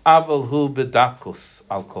behema, aval hu bedakus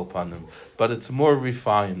al kol panim, but it's more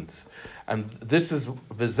refined. And this is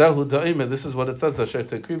v'zehu da'ima. This is what it says. Asher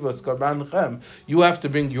tekrivas karbanchem. You have to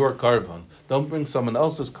bring your carbon. Don't bring someone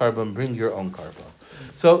else's carbon. Bring your own carbon.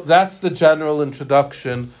 So that's the general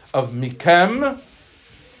introduction of mikem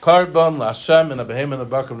Karbon Lashem and a behem and a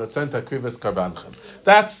bakam Natzen Takrivas Karbanchem.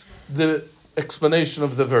 That's the explanation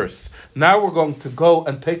of the verse. Now we're going to go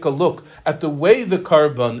and take a look at the way the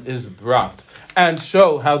carbon is brought and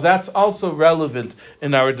show how that's also relevant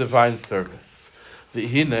in our divine service.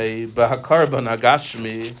 V'hinei b'hakarban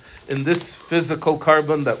agashmi, in this physical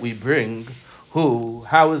carbon that we bring,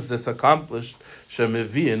 how is this accomplished?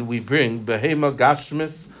 Shemivin, we bring behema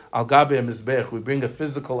gashmis al gabe mizbeach, we bring a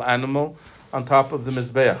physical animal on top of the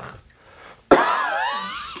mizbeach.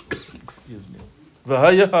 Excuse me.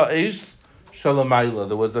 V'haya ha'esh shalamayla,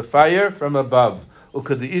 there was a fire from above.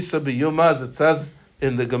 Ukadiisa b'yuma, as it says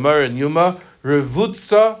in the Gemara in Yuma,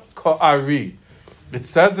 revutza ka'ari. It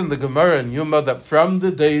says in the Gemara in Yuma that from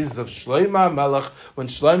the days of Shlomo Melech, when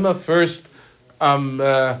Shlomo first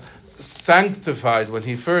sanctified, when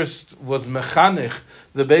he first was mechanich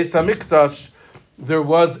the Beis Hamikdash, there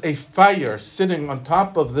was a fire sitting on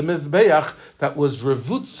top of the Mizbeach that was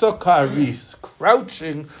revutza ka'ari,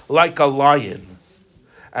 crouching like a lion.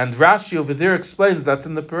 And Rashi over there explains, that's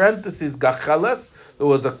in the parentheses, Gachales, there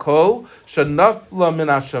was a kol, shenafla min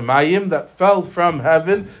hashamayim, that fell from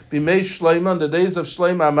heaven, b'mei Shlomo, in the days of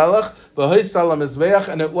Shlomo HaMelech, v'hoisal HaMizbeach,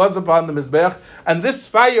 and it was upon the Mizbeach, and this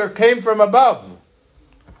fire came from above.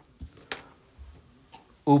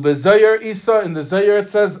 Ubezoyer Isa, in the Zoyer it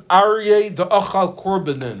says, Aryeh da'achal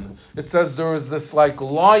korbanin. It says there was this like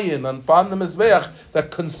lion upon the Mizbeach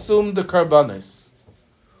that consumed the korbonos.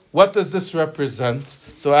 What does this represent?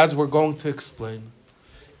 So as we're going to explain,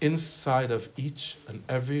 inside of each and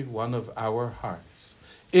every one of our hearts,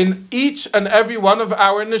 in each and every one of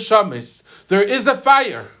our neshamis, there is a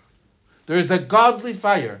fire. There is a godly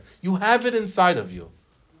fire. You have it inside of you.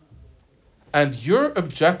 And your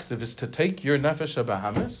objective is to take your nefesh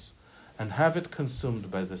habahamis and have it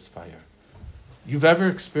consumed by this fire. You've ever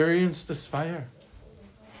experienced this fire?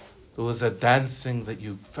 There was a dancing that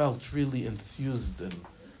you felt really enthused in.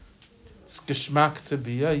 Geschmack to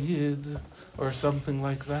be a yid, or something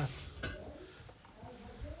like that.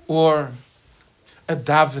 Or a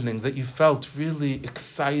davening that you felt really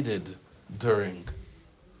excited during.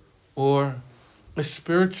 Or a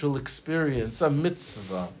spiritual experience, a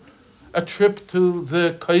mitzvah, a trip to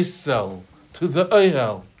the kaisel, to the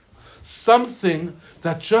oyel. Something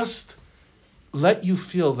that just let you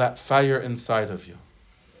feel that fire inside of you.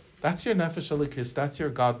 That's your nefesh elikis, that's your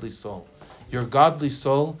godly soul. Your godly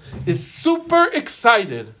soul is super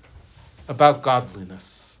excited about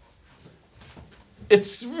godliness.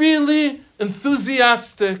 It's really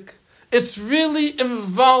enthusiastic. It's really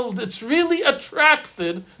involved. It's really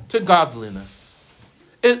attracted to godliness.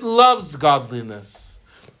 It loves godliness.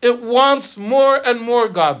 It wants more and more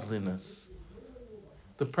godliness.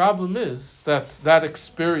 The problem is that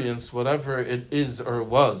experience, whatever it is or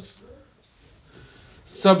was,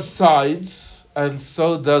 subsides, and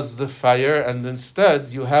so does the fire, and instead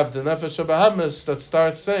you have the nefesh habahamis that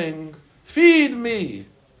starts saying, feed me,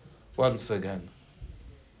 once again.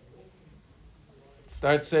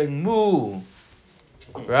 Starts saying, moo,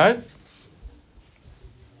 right?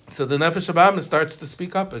 So the nefesh habahamis starts to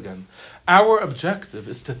speak up again. Our objective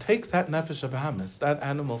is to take that nefesh habahamis, that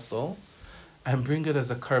animal soul, and bring it as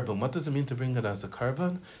a carbon. What does it mean to bring it as a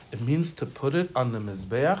carbon? It means to put it on the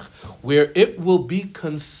mizbeach, where it will be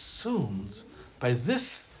consumed by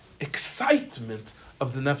this excitement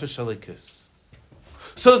of the nefesh elikis.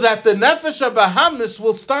 So that the nefesh habahamis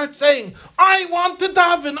will start saying, I want to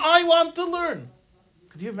daven, I want to learn.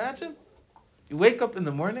 Could you imagine? You wake up in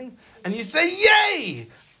the morning and you say, yay!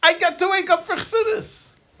 I got to wake up for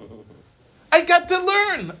chassidus. I got to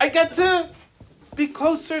learn. I got to be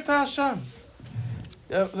closer to Hashem.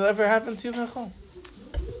 That ever happened to you, Michal?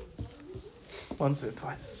 Once or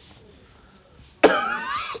twice.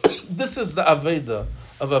 This is the avodah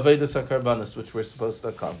of avodas hakarbanos, which we're supposed to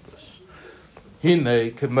accomplish.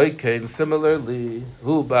 Hine k'meikein, similarly,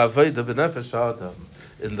 hu ba'avodah b'nefesh adam,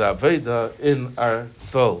 in the avodah in our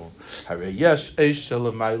soul. Harei yesh eish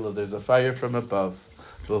shelamayla, there's a fire from above.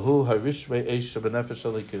 V'hu harishvei eish b'nefesh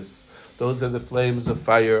elikis, those are the flames of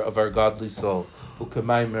fire of our godly soul. Hu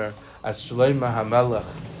k'maimer, as Shlomo HaMelech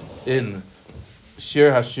in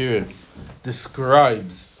Shir HaShirim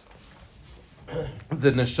describes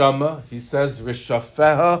the neshama, he says,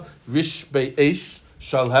 Rishafeha Rishbei Eish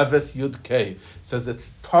Shalheves Yud Kei. Says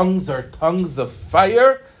its tongues are tongues of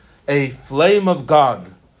fire, a flame of God.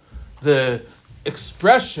 The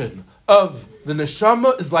expression of the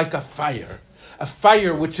neshama is like a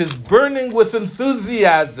fire which is burning with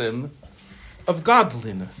enthusiasm of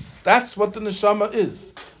godliness. That's what the neshama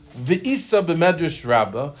is. V'isa b'medrash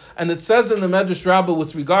Rabbah, and it says in the Medrash Rabbah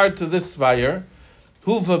with regard to this fire,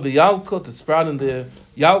 Huva b'Yalkut, it's brought in the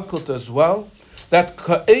Yalkut as well, that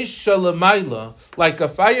ka'esh shalamayla, like a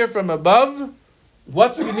fire from above.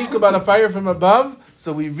 What's unique about a fire from above?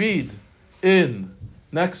 So we read in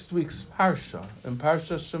next week's Parsha, in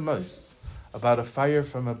Parsha Shemos, about a fire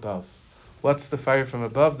from above. What's the fire from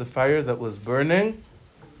above? The fire that was burning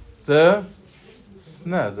the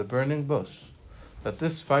sneh, the burning bush. That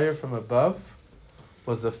this fire from above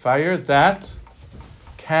was a fire that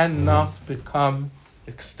cannot become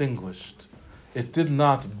extinguished. It did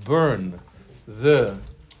not burn the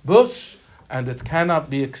bush, and it cannot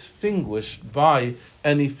be extinguished by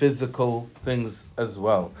any physical things as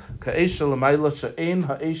well.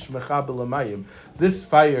 This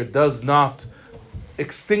fire does not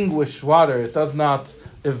extinguish water, it does not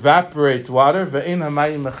evaporate water,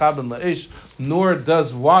 nor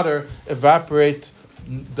does water evaporate,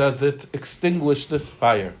 does it extinguish this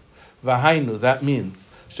fire. Vahainu, that means,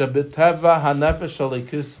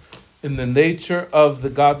 in the nature of the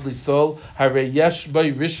godly soul,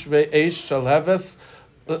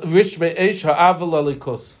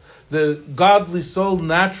 the godly soul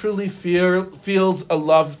naturally feels a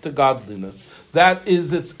love to godliness. That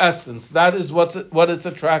is its essence. That is what it's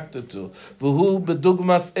attracted to.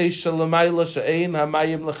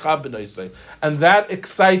 And that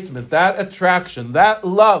excitement, that attraction, that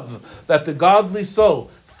love that the godly soul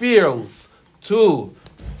feels to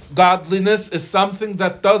godliness is something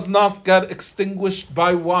that does not get extinguished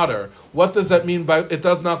by water. What does that mean by it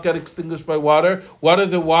does not get extinguished by water? What are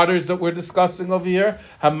the waters that we're discussing over here?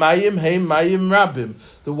 Hamayim, mayim rabim.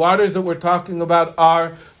 The waters that we're talking about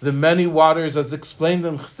are the many waters as explained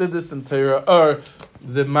in Chassidus and Torah, or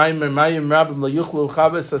the mayim rabim layuchlu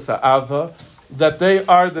chaves ha'ava, that they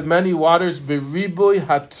are the many waters beriboy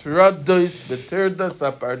hatrados betirdas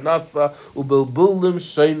aparnasa ubelbulim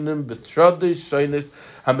shainim betrados shainis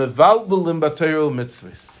hamevalbulim batero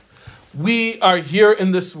mitzvahs. We are here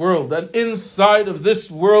in this world, and inside of this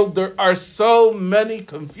world there are so many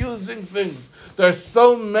confusing things. There are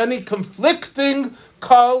so many conflicting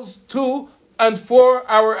calls to and for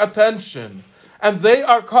our attention, and they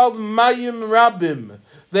are called mayim rabim.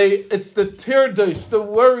 It's the tirdos, the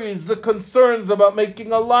worries, the concerns about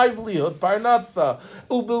making a livelihood, parnasa,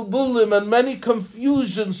 ubulbulim, and many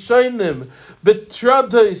confusions, shainim,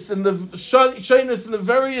 betrados, and the shainis, and the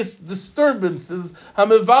various disturbances,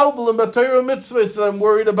 hamevalbul and batayro mitzvahs, and I'm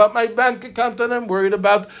worried about my bank account, and I'm worried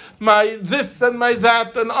about my this and my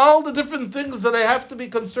that, and all the different things that I have to be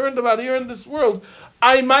concerned about here in this world.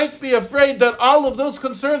 I might be afraid that all of those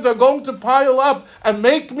concerns are going to pile up and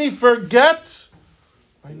make me forget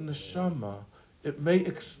my neshama. It may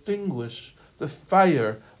extinguish the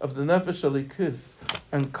fire of the nefesh halikis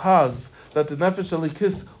and cause that the nefesh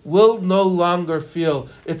halikis will no longer feel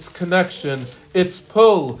its connection, its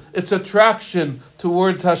pull, its attraction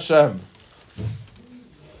towards Hashem.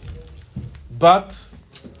 But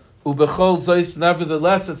ubechol zois,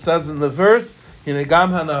 nevertheless, it says in the verse,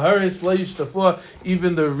 hinegam hanaharis lo yishtafua,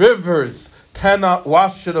 even the rivers cannot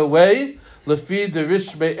wash it away. Because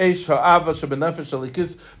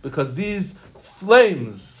these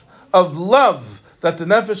flames of love that the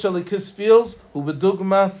nefesh halikis feels,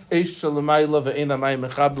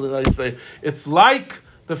 it's like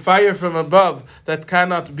the fire from above that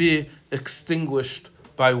cannot be extinguished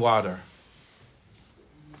by water.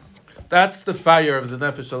 That's the fire of the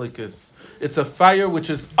nefesh halikis. It's a fire which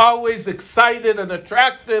is always excited and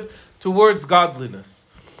attracted towards godliness.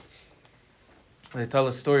 They tell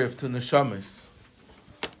a story of two neshamas,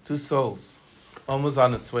 two souls. One was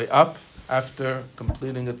on its way up after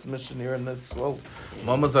completing its mission here in this world.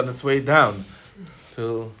 One was on its way down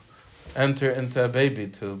to enter into a baby,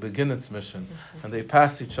 to begin its mission. And they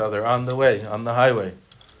pass each other on the way, on the highway.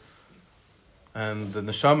 And the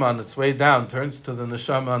neshama on its way down turns to the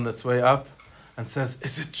neshama on its way up and says,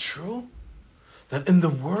 is it true that in the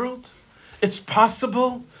world it's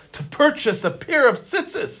possible to purchase a pair of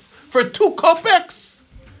tzitzis for 2 kopecks?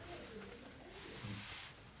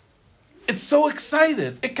 It's so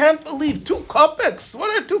excited. It can't believe 2 kopecks. What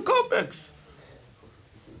are 2 kopecks?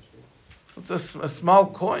 It's a small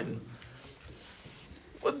coin.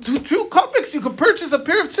 2 kopecks, you could purchase a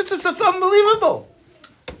pair of tzitzis. That's unbelievable.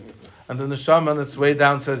 And the neshama on its way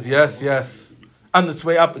down says, yes. On its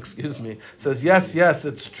way up, says, yes,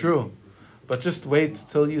 it's true. But just wait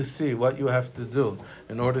till you see what you have to do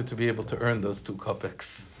in order to be able to earn those 2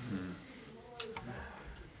 kopecks.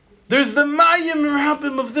 There's the mayim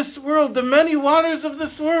rabim of this world, the many waters of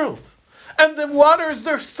this world. And the waters,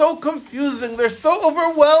 they're so confusing, they're so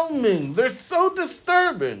overwhelming, they're so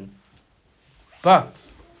disturbing. But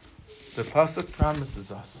the pasuk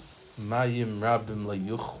promises us, mayim rabim la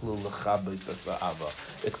yuchlu l'chabes ha'ava.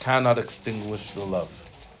 It cannot extinguish the love.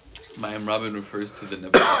 Mayim Rabin refers to the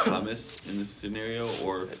Nefesh Hamas in this scenario,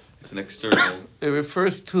 or it's an external? It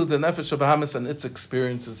refers to the Nefesh Hamas and its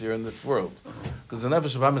experiences here in this world. Because the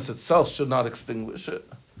Nefesh Hamas itself should not extinguish it.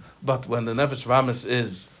 But when the Nefesh Hamas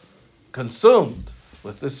is consumed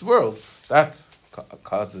with this world, that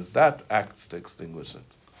acts to extinguish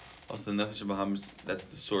it. Also, the Nefesh Hamas, that's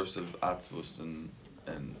the source of Atzvus and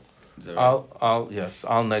is that right?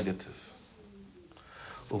 All negative.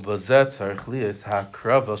 So this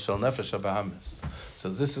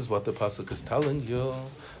is what the pasuk is telling you,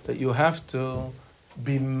 that you have to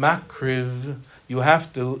be makriv, you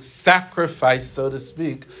have to sacrifice, so to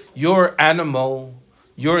speak, your animal,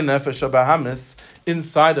 your nefesh habahamis,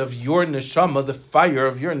 inside of your neshama, the fire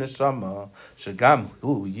of your neshama. Shagam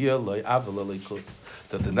hu yeloi avalalikus.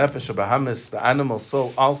 That the nefesh habahamis, the animal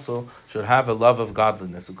soul, also should have a love of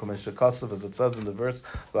godliness. As it says in the verse,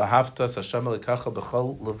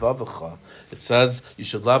 it says you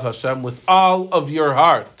should love Hashem with all of your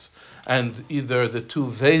heart. And either the two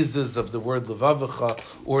vases of the word levavacha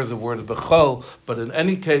or the word bechol. But in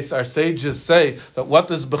any case, our sages say that what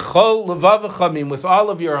does bechol levavacha mean? With all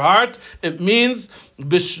of your heart, it means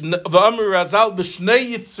v'amru razal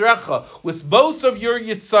b'shnei yitzrecha, with both of your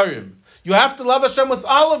yitzarim. You have to love Hashem with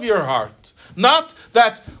all of your heart. Not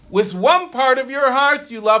that with one part of your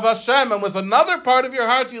heart you love Hashem and with another part of your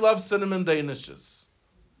heart you love cinnamon danishes.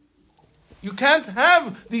 You can't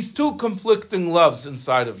have these two conflicting loves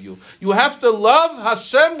inside of you. You have to love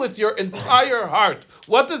Hashem with your entire heart.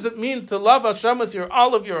 What does it mean to love Hashem with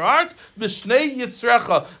all of your heart? B'shnei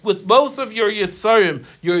yitzrecha, with both of your yitzarim,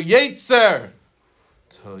 your yetzer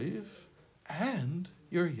toiv and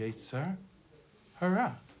your yetzer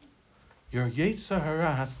hara. Your yetzer hara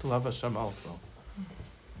has to love Hashem also.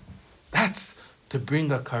 That's to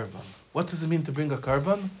bring a karban. What does it mean to bring a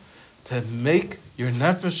karban? To make your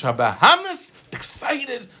nefesh habahamis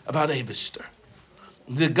excited about Eibishter.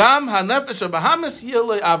 The gam hanefesh habahamis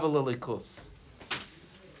yelei avalalikus.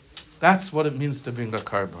 That's what it means to bring a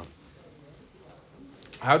karban.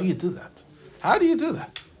 How do you do that?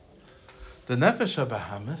 The nefesh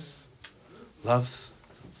habahamis loves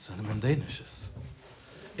cinnamon danishes.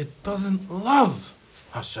 It doesn't love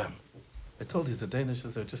Hashem. I told you the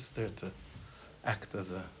danishes are just there to act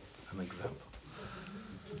as an example.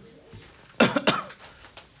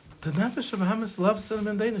 The nefesh habahamis loves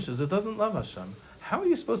cinnamon danishes. It doesn't love Hashem. How are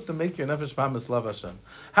you supposed to make your nefesh habahamis love Hashem?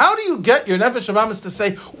 How do you get your nefesh habahamis to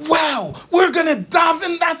say, "Wow, we're going to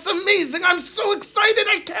daven. That's amazing. I'm so excited.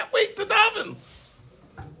 I can't wait to daven."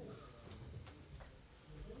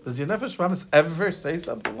 Does your nefesh habahamis ever say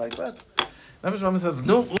something like that? Nefesh habahamis says,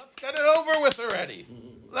 "No, let's get it over with already.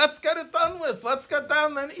 Let's get it done with. Let's get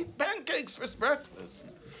down and eat pancakes for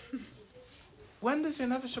breakfast." When does your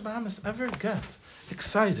nefesh habahamis ever get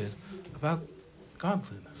excited about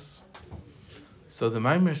godliness? So the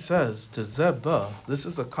Maimer says, this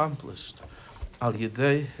is accomplished al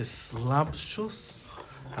yedei hislabshus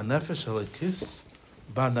hanefesh halakis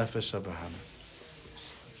ba nefesh habahamis.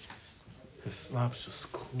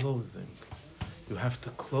 Hislabshus, clothing. You have to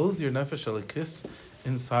clothe your nefesh halakis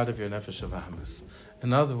inside of your nefesh habahamis.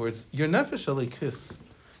 In other words, your nefesh halakis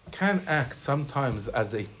can act sometimes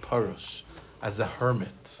as a parush, as a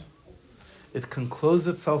hermit. It can close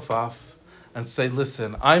itself off and say,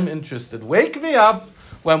 "Listen, I'm interested. Wake me up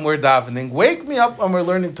when we're davening. Wake me up when we're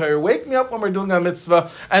learning Torah. Wake me up when we're doing a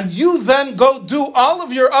mitzvah. And you then go do all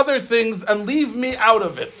of your other things and leave me out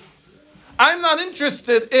of it. I'm not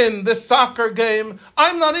interested in the soccer game.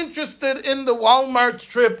 I'm not interested in the Walmart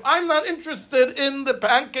trip. I'm not interested in the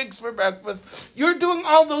pancakes for breakfast. You're doing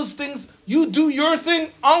all those things. You do your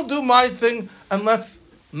thing. I'll do my thing. And let's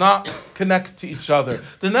not connect to each other."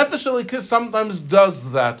 The nefesh halikis sometimes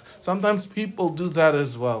does that. Sometimes people do that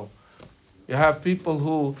as well. You have people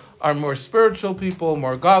who are more spiritual people,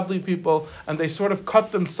 more godly people, and they sort of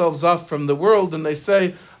cut themselves off from the world and they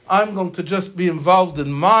say, "I'm going to just be involved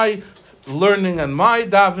in my learning and my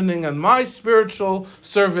davening and my spiritual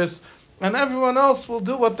service, and everyone else will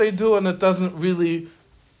do what they do," and it doesn't really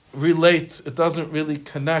relate, it doesn't really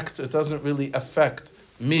connect, it doesn't really affect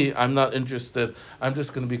me. I'm not interested. I'm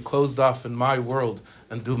just going to be closed off in my world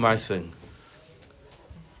and do my thing.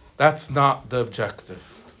 That's not the objective.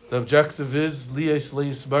 The objective is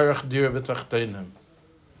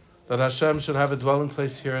that Hashem should have a dwelling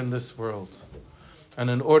place here in this world.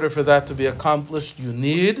 And in order for that to be accomplished, you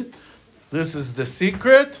need, this is the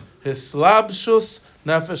secret, hislabshus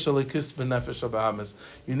nefesh halikis b'nefesh habahamis.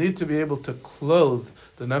 You need to be able to clothe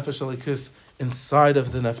the nefesh halikis inside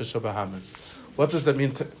of the nefesh habahamis. What does that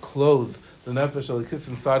mean, to clothe the Nefesh Elikis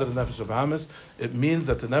inside of the Nefesh Abahamis, it means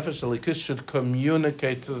that the Nefesh Elikis should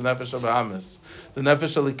communicate to the Nefesh Abahamis. The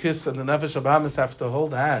Nefesh Elikis and the Nefesh Abahamis have to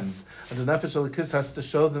hold hands, and the Nefesh Elikis has to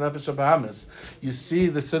show the Nefesh Abahamis. You see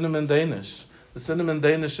the cinnamon Danish. The cinnamon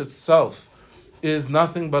Danish itself is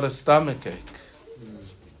nothing but a stomachache.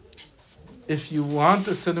 If you want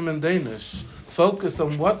a cinnamon Danish, focus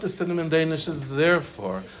on what the cinnamon Danish is there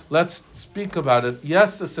for. Let's speak about it.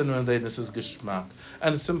 Yes, the cinnamon Danish is geschmack,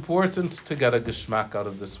 and it's important to get a geschmack out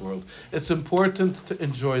of this world. It's important to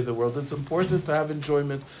enjoy the world. It's important to have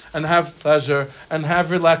enjoyment and have pleasure and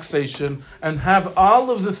have relaxation and have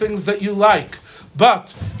all of the things that you like.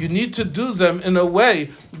 But you need to do them in a way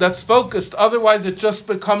that's focused. Otherwise, it just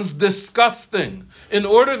becomes disgusting. In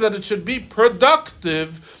order that it should be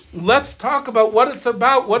productive, let's talk about what it's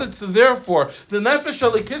about, what it's there for. The Nefesh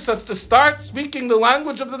Elikis has to start speaking the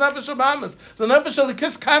language of the Nefesh Abahamis. The Nefesh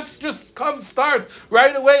Elikis can't just start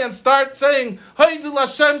right away and start saying, because the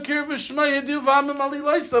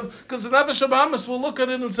Nefesh Abahamis will look at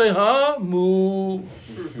it and say, moo.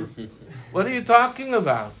 What are you talking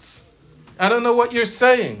about? I don't know what you're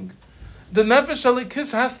saying. The Nefesh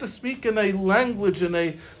Elikis has to speak in a language, in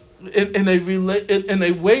a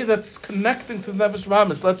way that's connecting to the Nefesh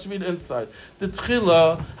Abahamis. Let's read inside. The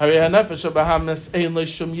Tchila, Hari HaNefesh Abahamis, Ein Lo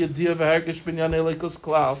Shum Yediyah V'Hergish Binyan Elikos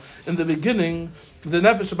Klal. In the beginning, the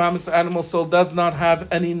Nefesh Abahamis, the animal soul, does not have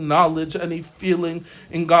any knowledge, any feeling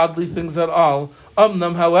in godly things at all.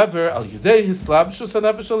 However, Al Yudei Hislabshus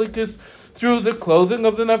HaNefesh Elikis, through the clothing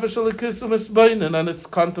of the Nefesh Elikis U'Misbeinin and its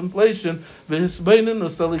contemplation, V'Hisbeinin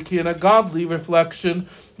U'Saliki, and a godly reflection,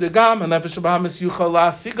 the Gam HaNefesh Abahamis Yuchal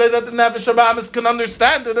La'asigai, that the Nefesh Abahamis can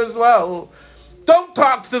understand it as well. Don't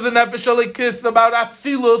talk to the Nefesh Elikis about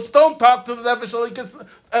Atzilus. Don't talk to the Nefesh Elikis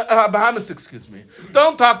Abahamis,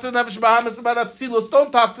 Don't talk to the Nefesh Abahamis about Atzilus.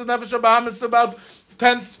 Don't talk to the Nefesh Abahamis about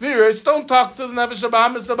 10 spheres. Don't talk to the Nefesh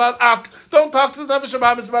Abahamis about Ak. Don't talk to the Nefesh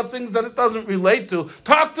Abahamis about things that it doesn't relate to.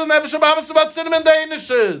 Talk to the Nefesh Abahamis about cinnamon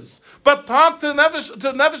danishes. But talk to the Nefesh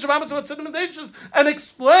Abahamis about cinnamon danishes and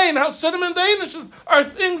explain how cinnamon danishes are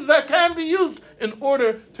things that can be used in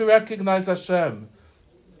order to recognize Hashem.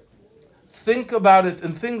 Think about it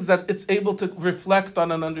in things that it's able to reflect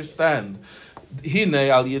on and understand. Hine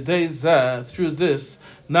al yedei zeh, through this,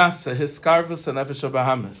 nasa hiskarvus and Nefesh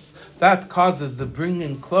Abahamis. That causes the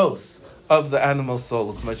bringing close of the animal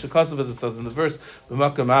soul. As it says in the verse,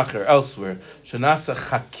 b'makam acher, elsewhere, shenasa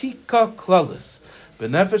chakika klalis,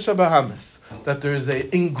 b'nefesh Abahamis, that there is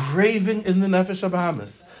a engraving in the Nefesh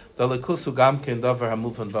Abahamis.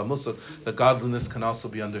 The godliness can also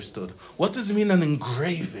be understood. What does it mean, an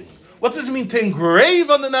engraving? What does it mean to engrave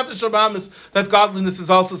on the Nefesh Abahamis that godliness is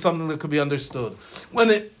also something that could be understood?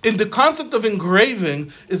 In the concept of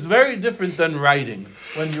engraving is very different than writing.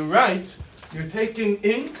 When you write, you're taking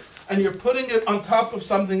ink and you're putting it on top of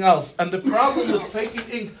something else. And the problem with taking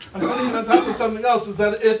ink and putting it on top of something else is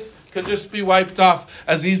that it can just be wiped off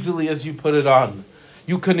as easily as you put it on.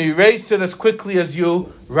 You can erase it as quickly as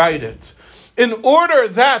you write it. In order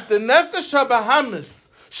that the Nefesh Abahamis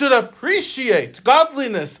should appreciate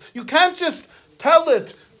godliness, you can't just tell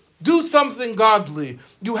it, do something godly.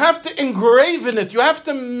 You have to engrave in it. You have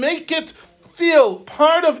to make it feel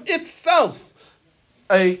part of itself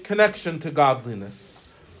a connection to godliness.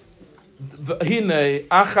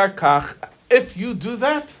 If you do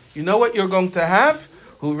that, you know what you're going to have?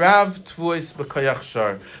 Rav Tvuos b'Koyach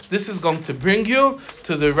Shar. This is going to bring you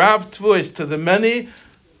to the Rav Tvuos, to the many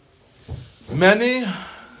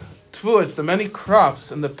Tvuos, the many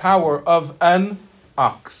crops and the power of an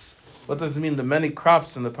ox. What does it mean, the many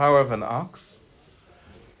crops and the power of an ox?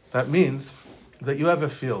 That means that you have a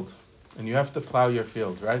field and you have to plow your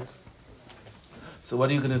field, right? So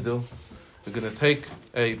what are you going to do? You're going to take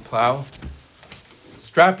a plow,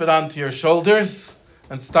 strap it onto your shoulders,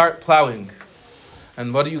 and start plowing.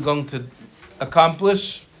 And what are you going to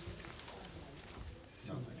accomplish?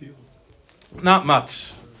 Not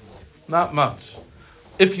much.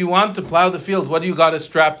 If you want to plow the field, what do you got to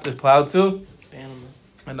strap the plow to? Animal.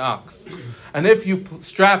 An ox. And if you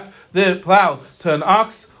strap the plow to an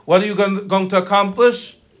ox, what are you going to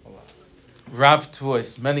accomplish? Rav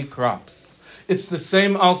Tvuos, many crops. It's the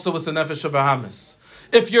same also with the Nefesh Abahamis.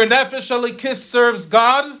 If your Nefesh Elikis serves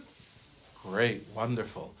God, great,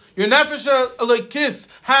 wonderful. Your Nefesh Elikis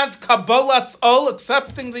has Kabbalas Ol,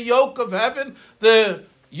 accepting the yoke of heaven, the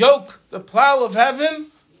plow of heaven,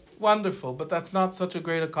 wonderful. But that's not such a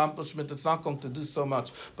great accomplishment. It's not going to do so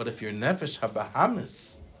much. But if your Nefesh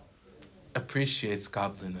Abahamis appreciates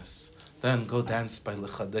godliness, then go dance by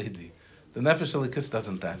L'chadedi. The Nefesh Elikis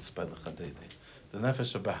doesn't dance by L'chadedi. The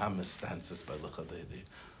nefesh of Bahamas dances by L'chadedi.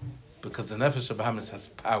 Because the nefesh of Bahamas has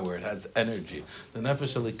power, it has energy. The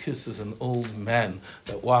nefesh of L'kis is an old man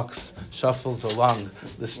that walks, shuffles along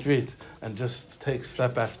the street and just takes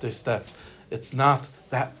step after step. It's not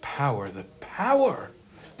that power. The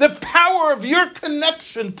power of your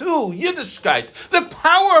connection to Yiddishkeit, the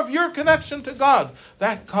power of your connection to God,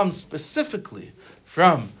 that comes specifically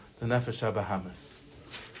from the nefesh of Bahamas.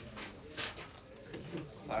 Could you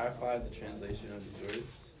clarify the translation of these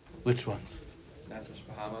words? Which ones? Nefesh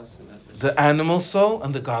Bahamas and Nefesh. The animal soul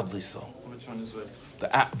and the godly soul. Which one is which? The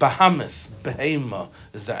Bahamas, Behema,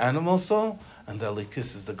 is the animal soul, and the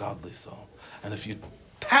Elikis is the godly soul. And if you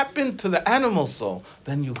tap into the animal soul,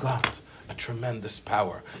 then you got a tremendous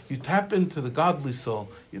power. You tap into the godly soul,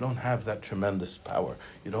 you don't have that tremendous power.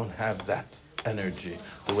 You don't have that energy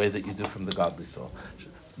the way that you do from the godly soul.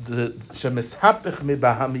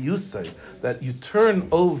 That you turn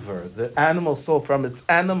over the animal soul from its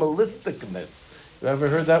animalisticness. You ever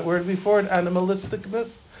heard that word before,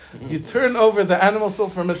 animalisticness? You turn over the animal soul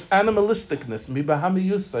from its animalisticness.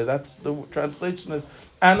 That's the translation is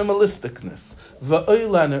animalisticness.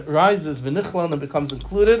 V'oilan, it rises, v'nichlan, and becomes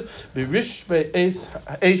included, b'rishbe eish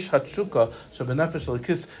hatshuka, shabenefesh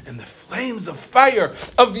l'kis, in the flames of fire,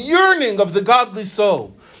 of yearning of the godly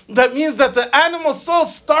soul. That means that the animal soul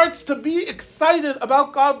starts to be excited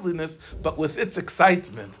about godliness, but with its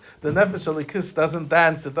excitement. The nefesh l'kis doesn't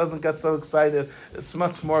dance, it doesn't get so excited. It's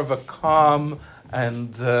much more of a calm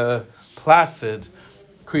and placid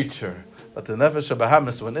creature. But the nefesh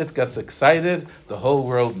Bahamas, when it gets excited, the whole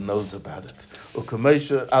world knows about it.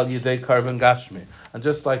 U'kameisha al yidei karban gashmi, and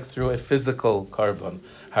just like through a physical carbon,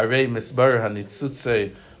 harei misbar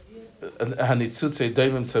hanitzutze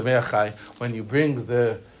doimim tzameachai, when you bring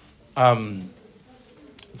the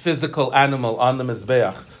physical animal on the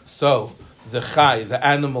mizbeach, so the chai, the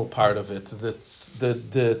animal part of it, the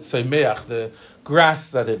tzemeach, the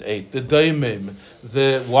grass that it ate, the doimim,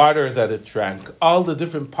 the water that it drank, all the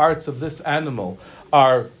different parts of this animal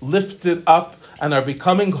are lifted up and are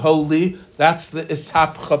becoming holy. That's the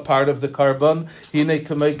ishapcha part of the carbon. Hine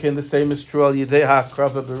kamekin, the same is true al yidei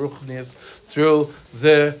hakrava beruchnius, through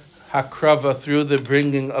the hakrava, through the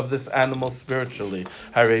bringing of this animal spiritually.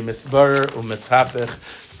 Harei misbarer u'mishapech.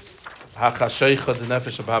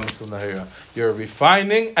 You're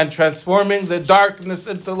refining and transforming the darkness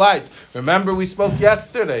into light. Remember, we spoke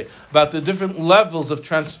yesterday about the different levels of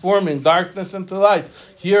transforming darkness into light.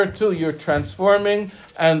 Here too, you're transforming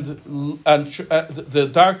the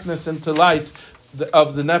darkness into light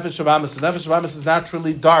of the nefesh of Bahamas. The nefesh of Bahamas is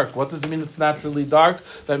naturally dark. What does it mean it's naturally dark?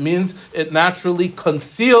 That means it naturally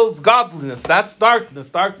conceals godliness. That's darkness.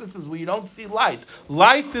 Darkness is where you don't see light.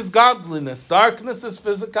 Light is godliness. Darkness is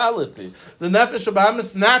physicality. The nefesh of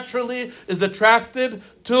Bahamas naturally is attracted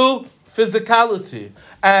to physicality.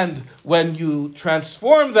 And when you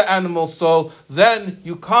transform the animal soul, then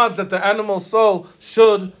you cause that the animal soul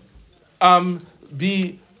should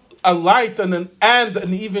be a light and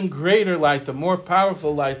an even greater light, a more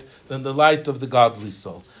powerful light than the light of the godly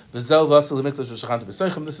soul. This is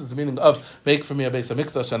the meaning of make for me a Beis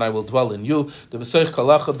HaMikdash and I will dwell in you. The Besoich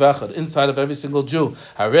Kalachad V'Achad, inside of every single Jew.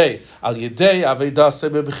 Harei al Yidei Avodah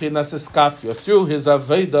Sebe B'chinas Iskafia, through his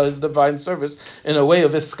Avodah, his divine service, in a way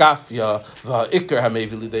of Iskafia. V'Ikar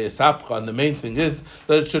Hamevi Lidei Ishapcha, and the main thing is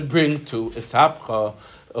that it should bring to Ishapcha.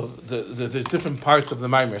 There's different parts of the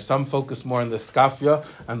Maimer. Some focus more on the skafia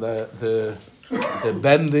and the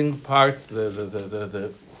bending part,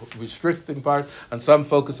 the restricting part, and some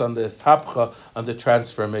focus on the ishapcha, on the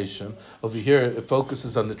transformation. Over here, it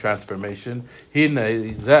focuses on the transformation. Then,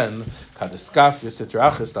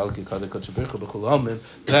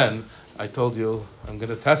 I told you, I'm going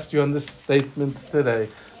to test you on this statement today,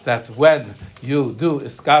 that when you do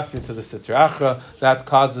iskafia to the Sitra Achra, that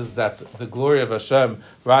causes that the glory of Hashem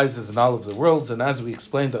rises in all of the worlds. And as we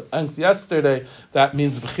explained at length yesterday, that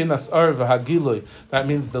means b'chinas ar v'hagilui. That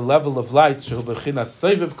means the level of light, shehu b'chinas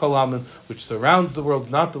seviv kolamin, which surrounds the world,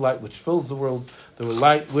 not the light which fills the worlds, the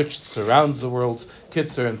light which surrounds the worlds.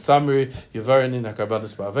 Kitzer, in summary, Yevarin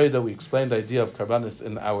HaKarbanis Ba'aveda. We explained the idea of Karbanis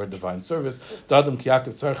in our divine service. Dadam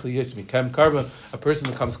Kiyakiv Tzarech Liyes Mikem Karban. A person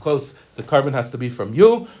who comes close, the carbon has to be from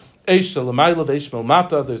you. Eish Shalamayla, Eish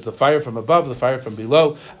Melmata. There's the fire from above, the fire from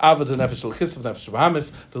below. Avad Nefesh L'chis of Nefesh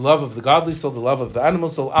Bahamas, the love of the godly soul, the love of the animal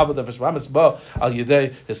soul. Avad Nefesh Bahamas Ba Al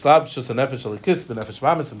Yedei Hislab Shus Nefesh L'chis Nefesh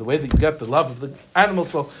Bahamas. And the way that you get the love of the animal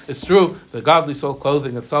soul is through the godly soul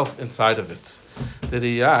clothing itself inside of it.